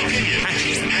 opinion,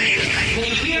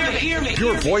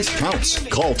 your voice counts.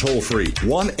 Call toll-free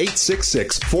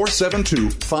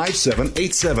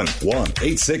 1-866-472-5787.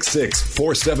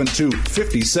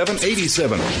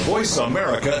 1-866-472-5787.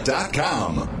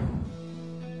 VoiceAmerica.com.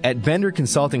 At Bender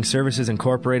Consulting Services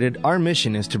Incorporated, our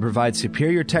mission is to provide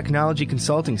superior technology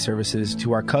consulting services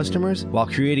to our customers while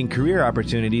creating career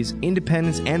opportunities,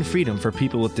 independence, and freedom for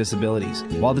people with disabilities.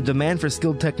 While the demand for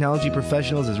skilled technology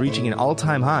professionals is reaching an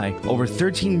all-time high, over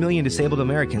 13 million disabled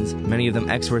Americans, many of them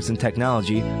experts in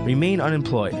technology, remain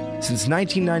unemployed. Since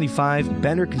 1995,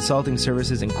 Bender Consulting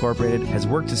Services Incorporated has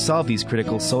worked to solve these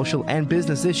critical social and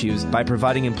business issues by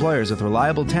providing employers with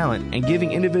reliable talent and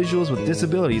giving individuals with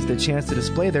disabilities the chance to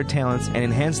display their talents and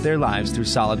enhance their lives through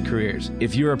solid careers.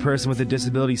 If you're a person with a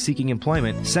disability seeking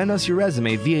employment, send us your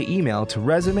resume via email to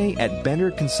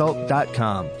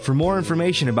resume@benderconsult.com. For more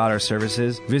information about our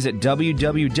services, visit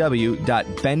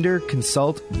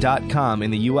www.benderconsult.com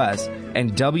in the U.S.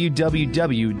 and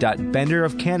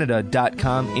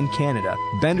www.benderofcanada.com in Canada.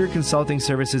 Bender Consulting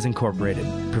Services Incorporated,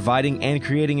 providing and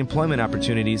creating employment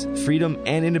opportunities, freedom,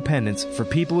 and independence for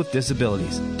people with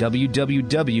disabilities.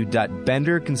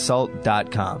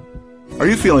 www.benderconsult.com. Are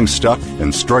you feeling stuck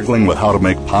and struggling with how to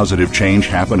make positive change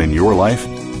happen in your life?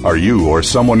 Are you or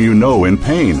someone you know in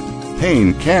pain?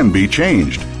 Pain can be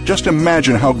changed. Just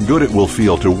imagine how good it will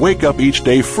feel to wake up each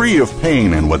day free of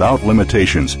pain and without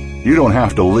limitations. You don't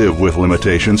have to live with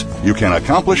limitations. You can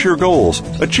accomplish your goals,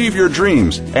 achieve your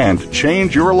dreams, and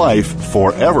change your life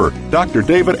forever. Dr.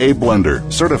 David A. Blender,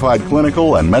 certified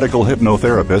clinical and medical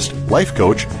hypnotherapist, life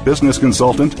coach, business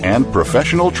consultant, and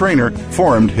professional trainer,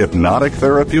 formed Hypnotic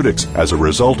Therapeutics as a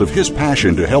result of his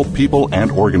passion to help people and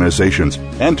organizations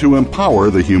and to empower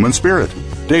the human spirit.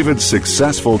 David's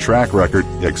successful track record,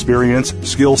 experience,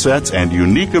 skill sets, and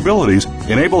unique abilities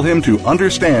enable him to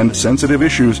understand sensitive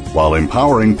issues while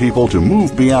empowering people to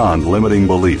move beyond limiting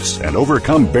beliefs and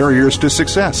overcome barriers to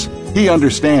success. He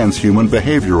understands human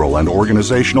behavioral and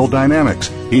organizational dynamics.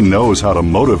 He knows how to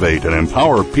motivate and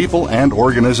empower people and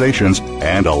organizations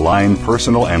and align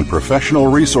personal and professional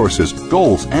resources,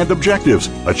 goals, and objectives,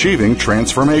 achieving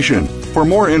transformation. For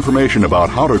more information about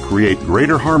how to create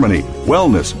greater harmony,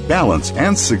 wellness, balance,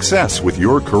 and success with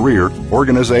your career,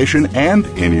 organization, and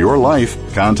in your life,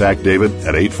 contact David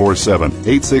at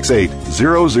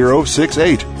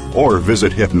 847-868-0068 or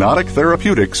visit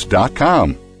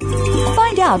hypnotictherapeutics.com.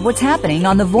 Find out what's happening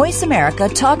on the Voice America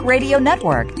Talk Radio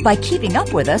Network by keeping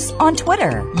up with us on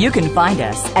Twitter. You can find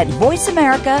us at Voice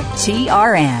America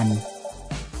TRN.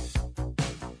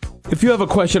 If you have a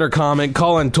question or comment,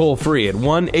 call in toll-free at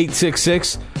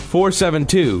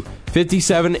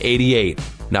 1-866-472-5788.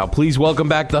 Now, please welcome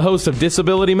back the host of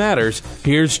Disability Matters.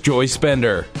 Here's Joyce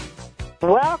Bender.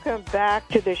 Welcome back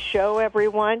to the show,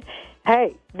 everyone.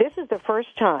 Hey, this is the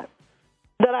first time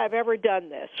that I've ever done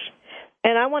this.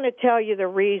 And I want to tell you the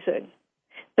reason.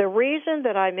 The reason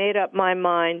that I made up my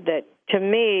mind that, to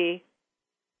me,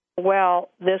 well,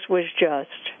 this was just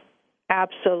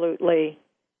absolutely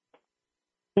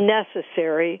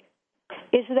necessary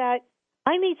is that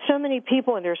I meet so many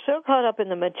people, and they're so caught up in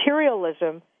the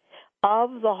materialism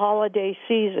of the holiday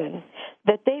season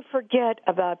that they forget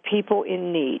about people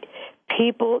in need,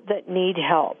 people that need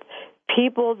help,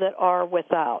 people that are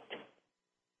without.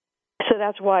 So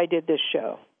that's why I did this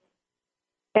show.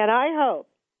 And I hope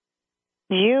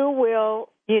you will,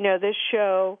 this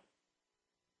show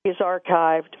is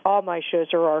archived. All my shows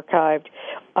are archived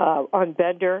on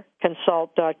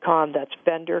benderconsult.com. That's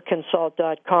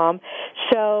benderconsult.com.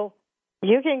 So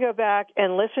you can go back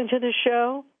and listen to the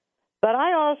show, but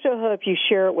I also hope you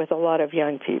share it with a lot of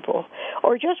young people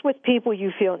or just with people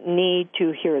you feel need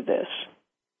to hear this.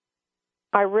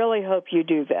 I really hope you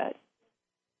do that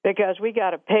because we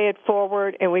got to pay it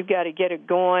forward and we've got to get it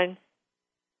going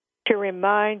to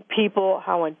remind people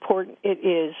how important it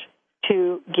is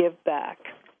to give back.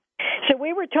 So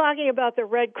we were talking about the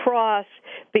Red Cross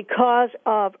because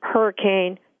of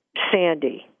Hurricane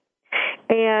Sandy.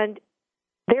 And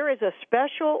there is a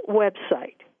special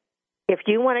website if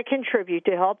you want to contribute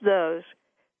to help those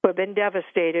who have been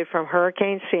devastated from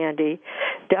Hurricane Sandy,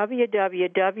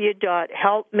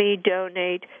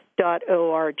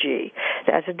 www.helpmedonate.org.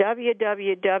 That's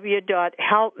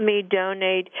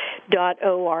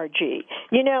www.helpmedonate.org.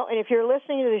 And if you're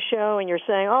listening to the show and you're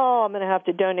saying, oh, I'm going to have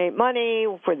to donate money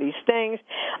for these things,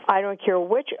 I don't care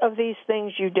which of these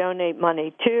things you donate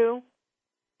money to,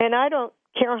 and I don't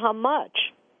care how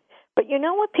much. But you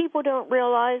know what people don't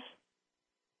realize?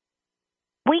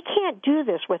 We can't do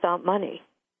this without money.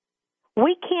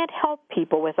 We can't help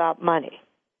people without money.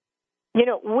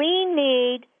 We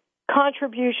need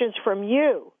contributions from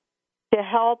you to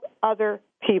help other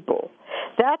people.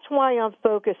 That's why I'm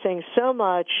focusing so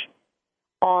much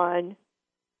on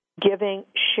giving,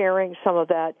 sharing some of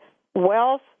that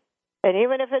wealth. And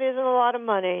even if it isn't a lot of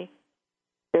money,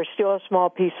 there's still a small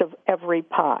piece of every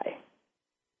pie.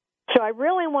 So I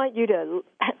really want you to,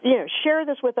 share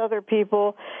this with other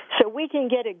people so we can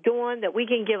get it going, that we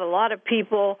can give a lot of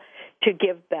people to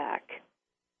give back.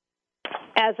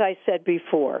 As I said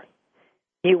before,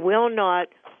 you will not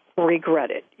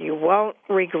regret it. You won't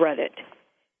regret it.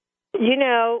 Did you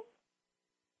know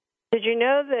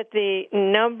that the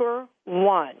number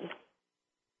one,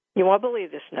 you won't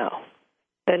believe this now,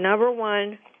 the number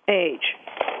one age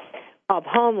of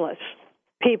homeless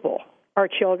people are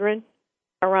children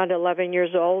around 11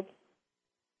 years old?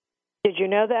 Did you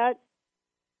know that?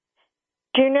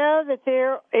 Do you know that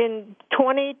there in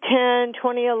 2010,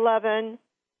 2011,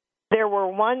 there were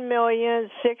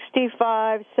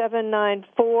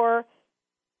 1,065,794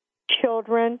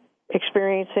 children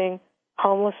experiencing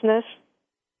homelessness?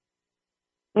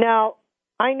 Now,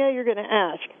 I know you're going to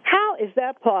ask, how is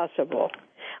that possible?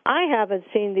 I haven't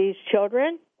seen these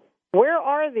children. Where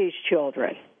are these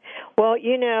children? Well,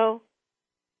 if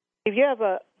you have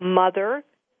a mother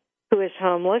who is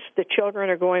homeless, the children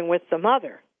are going with the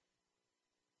mother.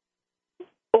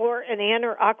 Or an aunt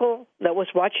or uncle that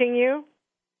was watching you,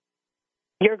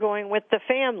 you're going with the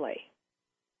family.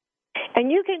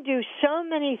 And you can do so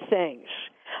many things.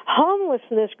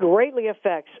 Homelessness greatly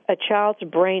affects a child's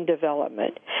brain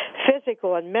development,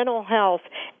 physical and mental health,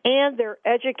 and their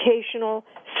educational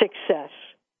success.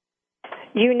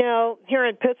 Here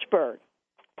in Pittsburgh,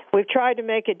 we've tried to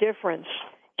make a difference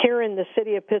here in the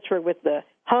city of Pittsburgh with the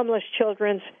Homeless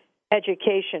Children's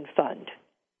Education Fund.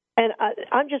 And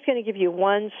I'm just going to give you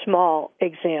one small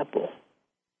example.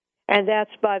 And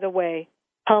that's, by the way,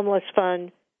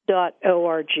 homelessfund.org.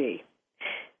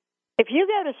 If you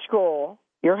go to school,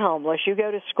 you're homeless, you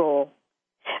go to school,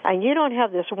 and you don't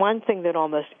have this one thing that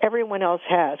almost everyone else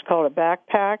has called a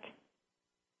backpack,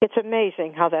 it's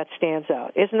amazing how that stands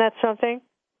out. Isn't that something?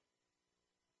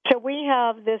 So we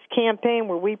have this campaign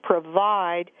where we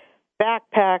provide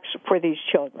backpacks for these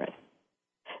children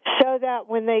so that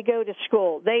when they go to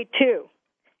school, they too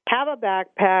have a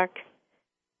backpack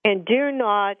and do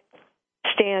not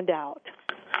stand out.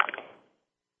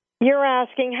 You're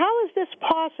asking, how is this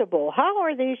possible? How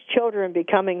are these children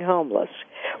becoming homeless?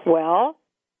 Well,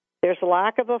 there's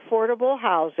lack of affordable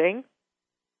housing.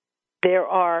 There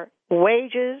are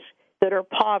wages that are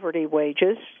poverty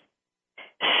wages.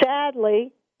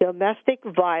 Sadly, domestic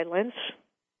violence,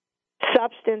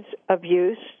 substance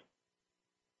abuse,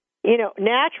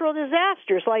 natural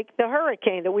disasters like the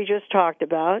hurricane that we just talked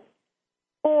about,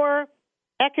 or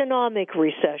economic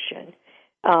recession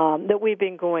that we've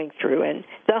been going through, and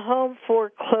the home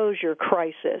foreclosure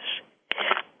crisis.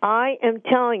 I am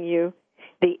telling you,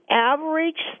 the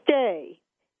average stay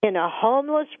in a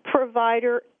homeless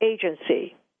provider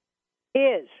agency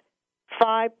is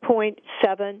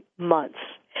 5.7 months.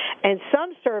 And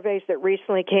some surveys that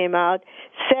recently came out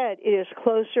said it is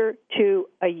closer to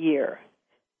a year.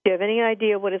 Do you have any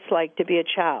idea what it's like to be a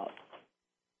child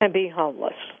and be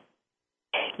homeless?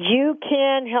 You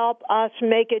can help us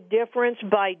make a difference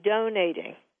by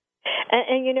donating.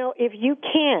 And if you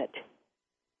can't,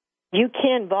 You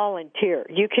can volunteer.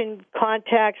 You can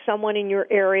contact someone in your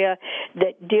area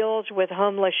that deals with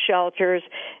homeless shelters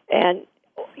and,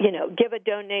 give a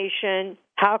donation.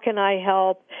 How can I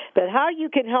help? But how you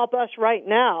can help us right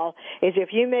now is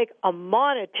if you make a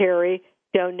monetary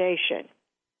donation.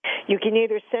 You can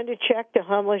either send a check to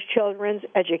Homeless Children's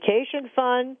Education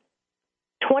Fund,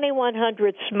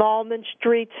 2100 Smallman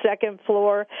Street, 2nd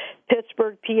floor,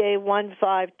 Pittsburgh, PA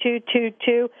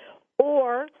 15222,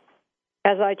 or,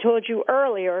 as I told you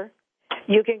earlier,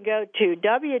 you can go to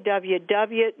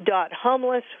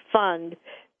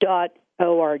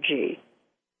www.homelessfund.org.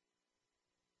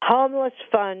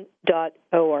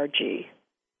 Homelessfund.org.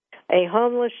 A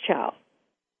homeless child.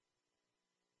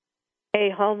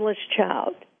 A homeless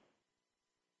child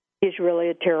is really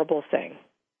a terrible thing.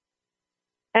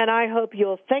 And I hope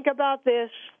you'll think about this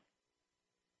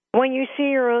when you see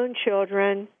your own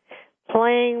children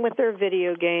playing with their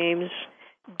video games,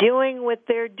 doing what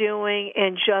they're doing,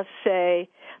 and just say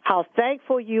how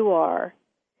thankful you are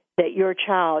that your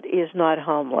child is not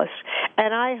homeless.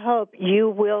 And I hope you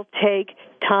will take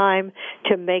time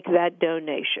to make that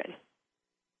donation.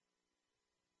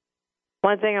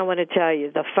 One thing I want to tell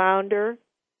you, the founder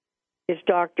is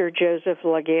Dr. Joseph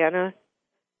Lagana.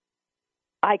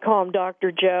 I call him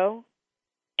Dr. Joe.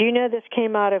 Do you know this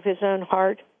came out of his own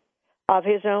heart, of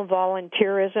his own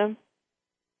volunteerism?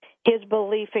 His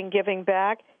belief in giving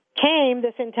back came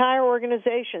this entire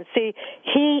organization. See,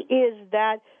 he is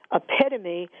that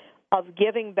epitome of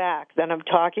giving back that I'm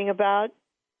talking about.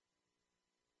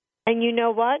 And you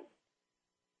know what?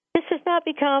 This has not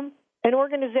become an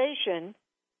organization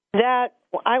that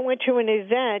I went to an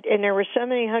event and there were so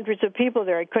many hundreds of people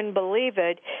there, I couldn't believe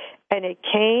it. And it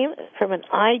came from an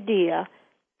idea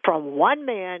from one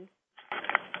man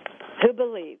who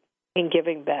believed in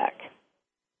giving back.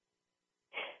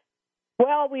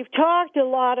 Well, we've talked a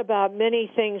lot about many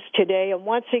things today, and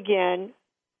once again,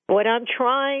 what I'm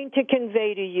trying to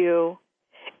convey to you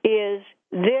is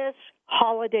this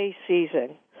holiday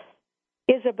season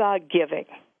is about giving.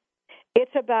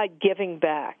 It's about giving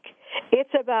back.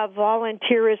 It's about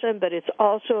volunteerism, but it's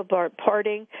also about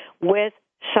parting with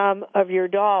some of your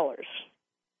dollars.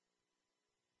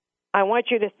 I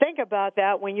want you to think about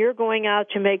that when you're going out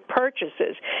to make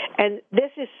purchases. And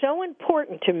this is so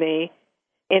important to me.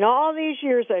 In all these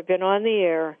years I've been on the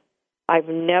air, I've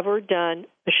never done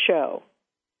a show.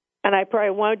 And I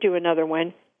probably won't do another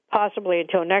one, possibly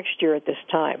until next year at this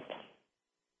time.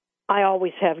 I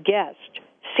always have guests,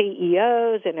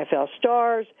 CEOs, NFL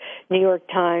stars, New York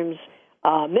Times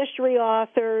mystery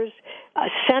authors,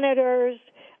 senators.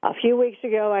 A few weeks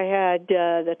ago, I had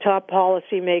the top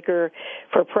policymaker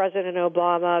for President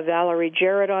Obama, Valerie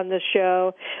Jarrett, on the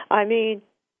show. I mean,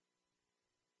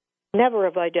 never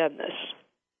have I done this.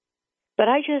 But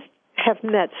I just have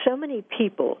met so many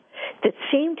people that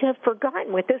seem to have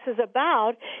forgotten what this is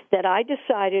about that I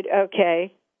decided,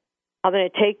 okay, I'm going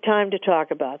to take time to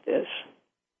talk about this.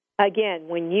 Again,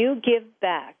 when you give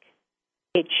back,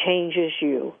 it changes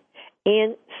you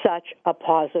in such a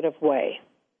positive way.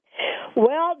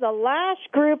 Well, the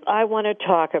last group I want to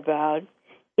talk about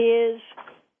is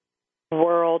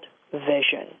World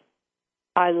Vision.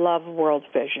 I love World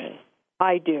Vision.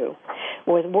 I do.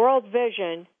 With World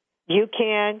Vision, you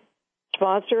can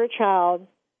sponsor a child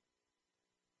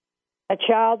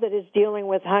that is dealing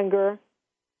with hunger,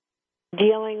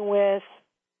 dealing with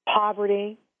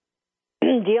poverty,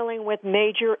 dealing with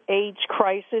major AIDS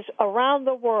crisis around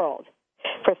the world.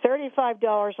 For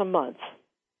 $35 a month,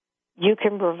 you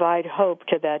can provide hope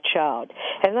to that child.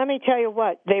 And let me tell you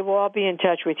what, they will all be in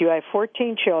touch with you. I have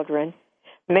 14 children,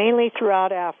 mainly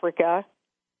throughout Africa.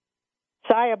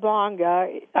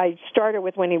 Sayabonga, I started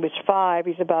with when he was 5.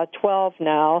 He's about 12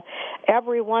 now.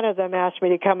 Every one of them asked me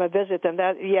to come and visit them.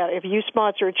 If you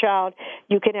sponsor a child,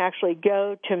 you can actually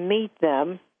go to meet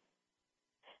them.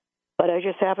 But I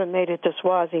just haven't made it to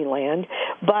Swaziland.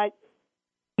 But,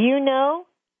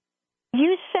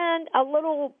 you send a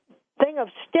little thing of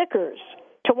stickers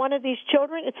to one of these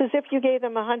children, it's as if you gave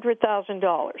them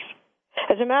 $100,000.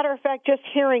 As a matter of fact, just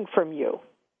hearing from you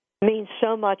means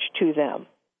so much to them.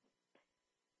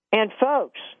 And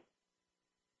folks,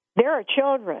 there are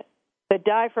children that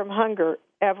die from hunger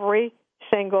every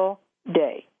single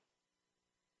day.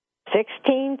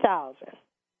 16,000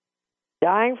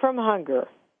 dying from hunger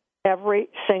every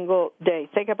single day.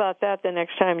 Think about that the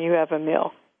next time you have a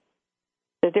meal.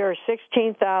 That there are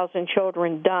 16,000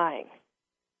 children dying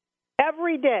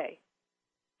every day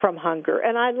from hunger.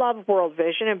 And I love World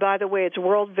Vision. And by the way, it's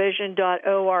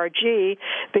worldvision.org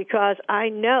because I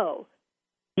know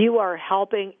You are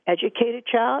helping educate a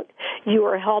child. You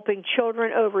are helping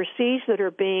children overseas that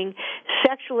are being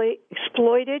sexually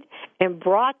exploited and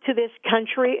brought to this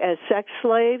country as sex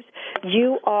slaves.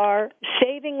 You are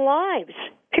saving lives,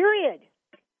 period.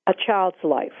 A child's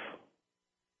life.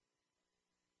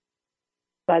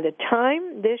 By the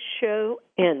time this show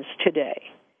ends today,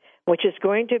 which is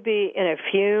going to be in a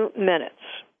few minutes,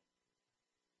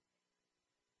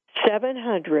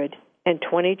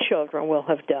 720 children will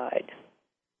have died.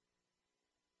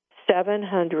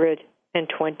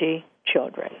 720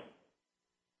 children.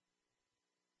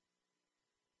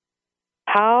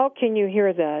 How can you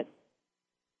hear that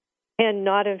and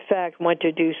not, in fact, want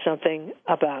to do something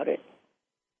about it?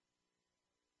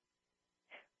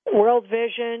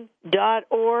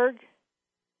 WorldVision.org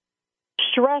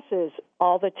stresses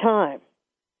all the time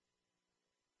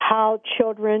how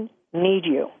children need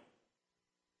you,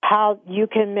 how you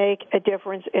can make a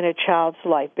difference in a child's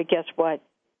life. But guess what?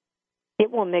 It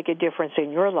will make a difference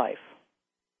in your life.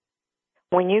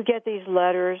 When you get these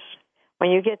letters,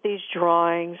 when you get these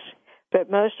drawings,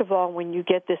 but most of all, when you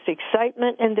get this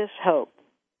excitement and this hope,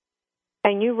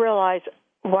 and you realize,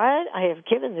 what? I have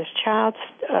given this child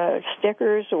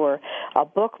stickers or a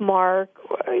bookmark,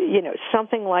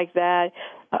 something like that.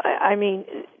 I mean,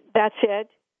 that's it.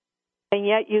 And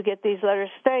yet you get these letters.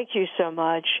 Thank you so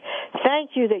much.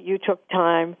 Thank you that you took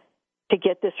time to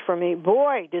get this for me.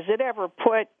 Boy, does it ever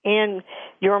put in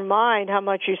your mind how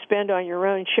much you spend on your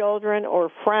own children or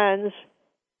friends.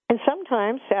 And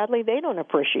sometimes, sadly, they don't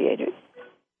appreciate it.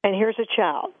 And here's a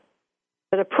child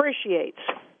that appreciates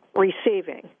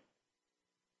receiving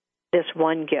this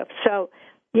one gift. So,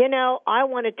 I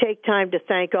want to take time to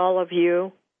thank all of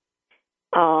you.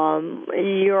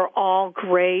 You're all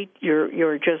great.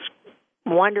 You're just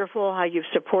wonderful how you've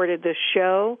supported this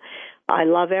show. I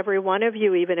love every one of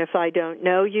you, even if I don't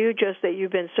know you. Just that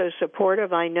you've been so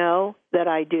supportive, I know that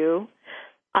I do.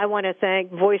 I want to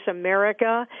thank Voice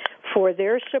America for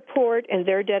their support and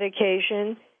their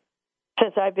dedication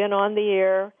since I've been on the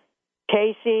air.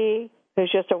 Casey,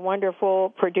 who's just a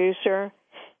wonderful producer.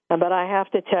 But I have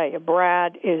to tell you,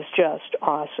 Brad is just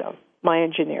awesome. My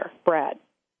engineer, Brad.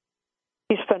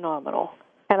 He's phenomenal.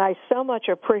 And I so much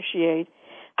appreciate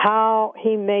how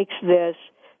he makes this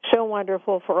so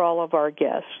wonderful for all of our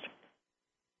guests.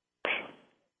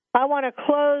 I want to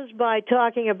close by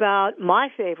talking about my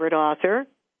favorite author,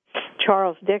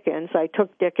 Charles Dickens. I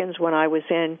took Dickens when I was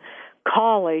in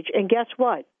college, and guess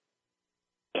what?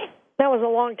 That was a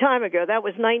long time ago. That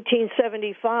was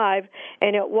 1975,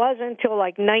 and it wasn't until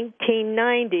like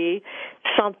 1990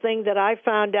 something that I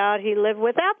found out he lived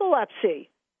with epilepsy.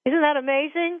 Isn't that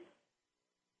amazing?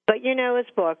 But his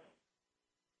book,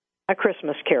 A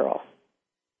Christmas Carol.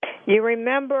 You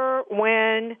remember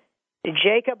when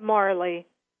Jacob Marley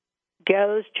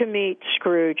goes to meet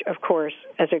Scrooge, of course,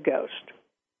 as a ghost.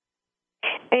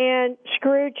 And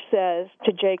Scrooge says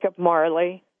to Jacob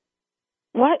Marley,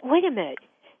 "What? Wait a minute.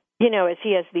 As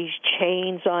he has these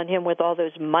chains on him with all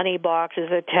those money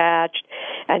boxes attached.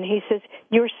 And he says,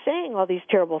 you're saying all these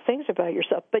terrible things about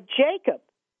yourself. But Jacob,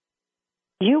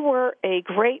 you were a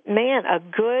great man, a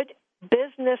good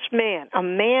businessman, a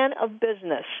man of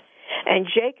business." And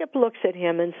Jacob looks at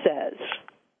him and says,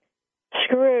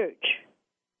 "Scrooge,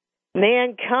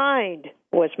 mankind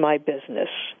was my business.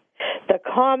 The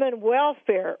common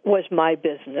welfare was my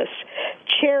business.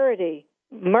 Charity,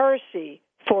 mercy,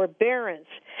 forbearance,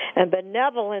 and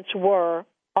benevolence were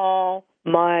all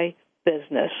my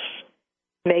business.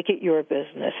 Make it your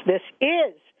business." This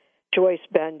is Joyce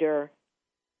Bender,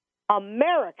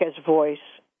 America's Voice,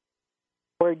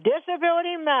 where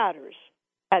disability matters,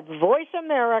 at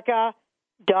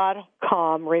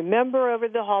voiceamerica.com. Remember, over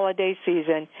the holiday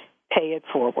season, pay it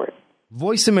forward.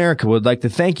 Voice America would like to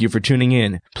thank you for tuning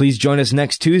in. Please join us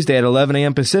next Tuesday at 11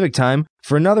 a.m. Pacific Time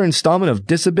for another installment of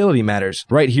Disability Matters,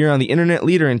 right here on the internet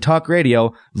leader in talk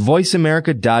radio,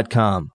 voiceamerica.com.